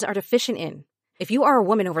Americans are deficient in. If you are a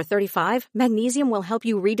woman over 35, magnesium will help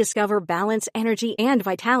you rediscover balance, energy, and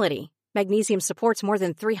vitality. Magnesium supports more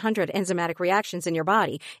than 300 enzymatic reactions in your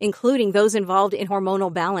body, including those involved in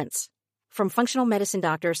hormonal balance. From functional medicine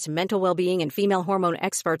doctors to mental well-being and female hormone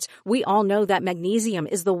experts, we all know that magnesium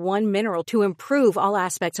is the one mineral to improve all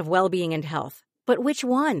aspects of well-being and health. But which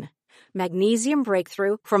one? Magnesium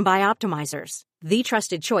Breakthrough from Bioptimizers, the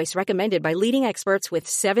trusted choice recommended by leading experts with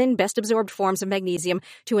 7 best-absorbed forms of magnesium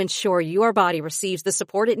to ensure your body receives the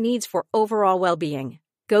support it needs for overall well-being.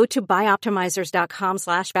 Go to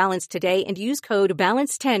bioptimizers.com/balance today and use code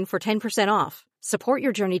BALANCE10 for 10% off. Support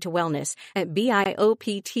your journey to wellness at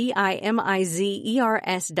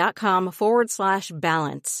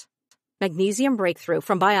bioptimizers.com/balance. Magnesium Breakthrough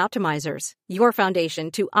from Bioptimizers, your foundation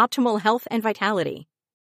to optimal health and vitality.